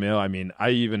unsolicited email. I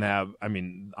even have,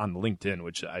 on LinkedIn,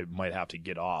 which I might have to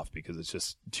get off because it's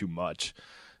just too much.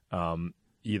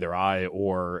 Either I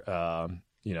or,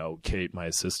 Kate, my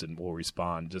assistant, will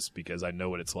respond just because I know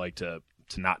what it's like to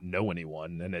not know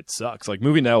anyone. And it sucks. Like,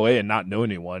 moving to LA and not know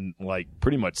anyone, like,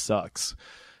 pretty much sucks.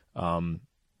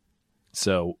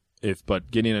 But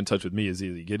getting in touch with me is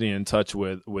easy. Getting in touch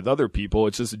with other people,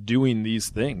 it's just doing these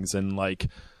things. And like,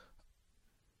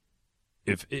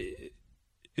 if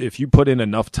you put in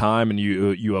enough time and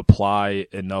you apply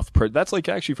enough, that's like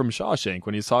actually from Shawshank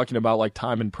when he's talking about like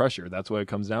time and pressure. That's what it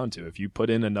comes down to. If you put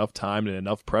in enough time and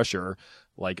enough pressure,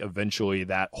 like eventually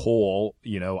that hole,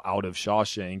 out of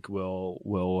Shawshank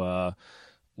will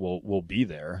be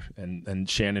there, and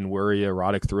Shannon Worry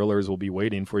erotic thrillers will be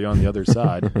waiting for you on the other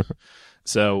side.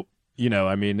 So You know,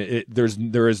 I mean,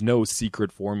 there is no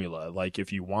secret formula. Like,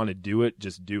 if you want to do it,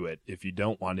 just do it. If you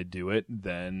don't want to do it,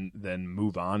 then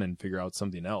move on and figure out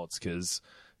something else, because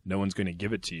no one's going to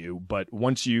give it to you. But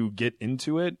once you get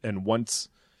into it, and once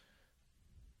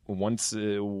it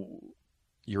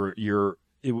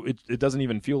doesn't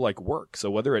even feel like work. So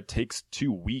whether it takes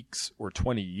 2 weeks or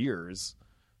 20 years,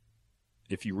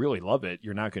 if you really love it,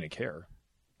 you're not going to care.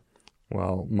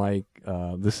 Well, Mike,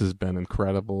 this has been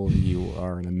incredible. You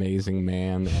are an amazing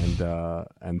man,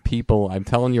 and people, I'm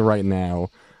telling you right now,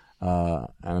 and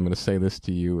I'm going to say this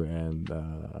to you, and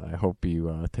I hope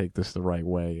you take this the right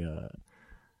way.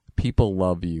 People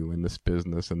love you in this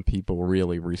business, and people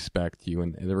really respect you,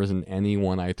 and there isn't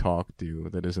anyone I talk to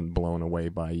that isn't blown away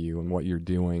by you, and what you're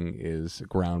doing is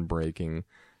groundbreaking.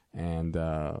 And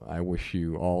I wish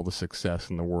you all the success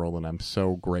in the world, and I'm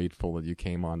so grateful that you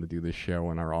came on to do this show,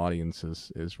 and our audience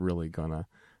is really going to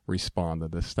respond to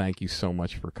this. Thank you so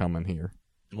much for coming here.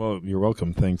 Well, you're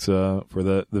welcome. Thanks for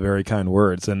the very kind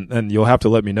words. And you'll have to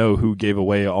let me know who gave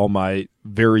away all my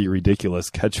very ridiculous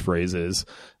catchphrases,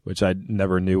 which I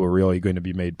never knew were really going to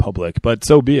be made public. But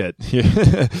so be it.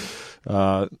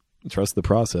 Trust the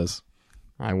process.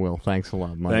 I will. Thanks a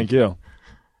lot, Mike. Thank you.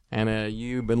 And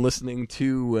you've been listening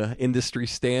to Industry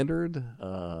Standard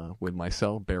with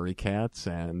myself, Barry Katz.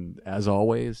 And as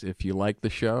always, if you like the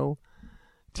show,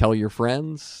 tell your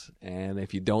friends. And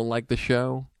if you don't like the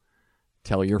show,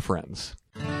 tell your friends.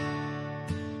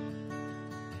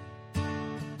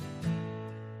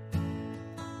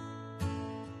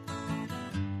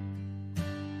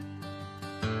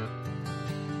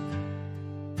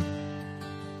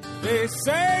 They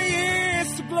say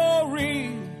it's the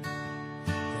glory.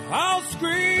 I'll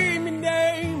scream your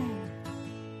name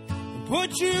and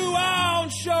put you on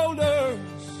shoulders,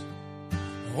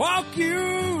 walk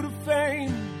you to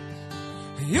fame.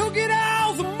 You'll get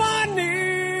all the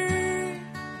money,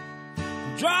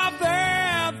 drive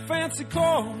that fancy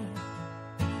car.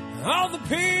 All the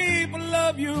people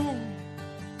love you,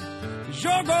 'cause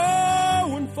you're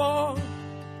going far.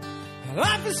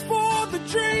 Life is for the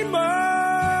dreamers,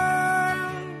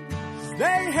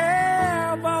 they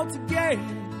have all to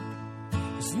gain.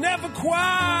 It's never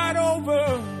quite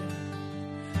over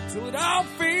till it all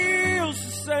feels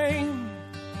the same.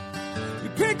 You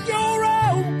pick your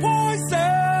own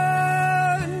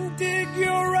poison, dig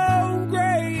your own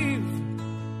grave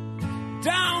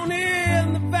down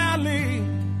in the valley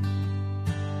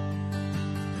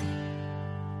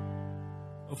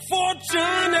of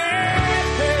fortune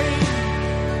and pain.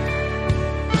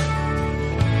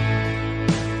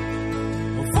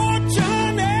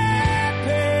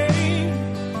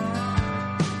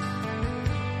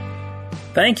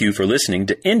 Thank you for listening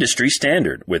to Industry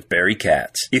Standard with Barry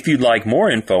Katz. If you'd like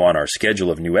more info on our schedule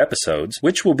of new episodes,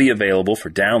 which will be available for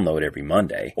download every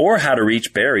Monday, or how to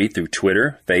reach Barry through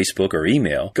Twitter, Facebook, or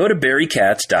email, go to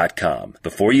barrykatz.com.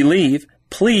 Before you leave,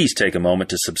 please take a moment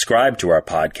to subscribe to our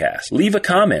podcast, leave a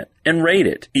comment, and rate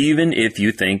it, even if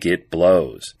you think it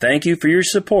blows. Thank you for your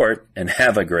support, and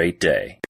have a great day.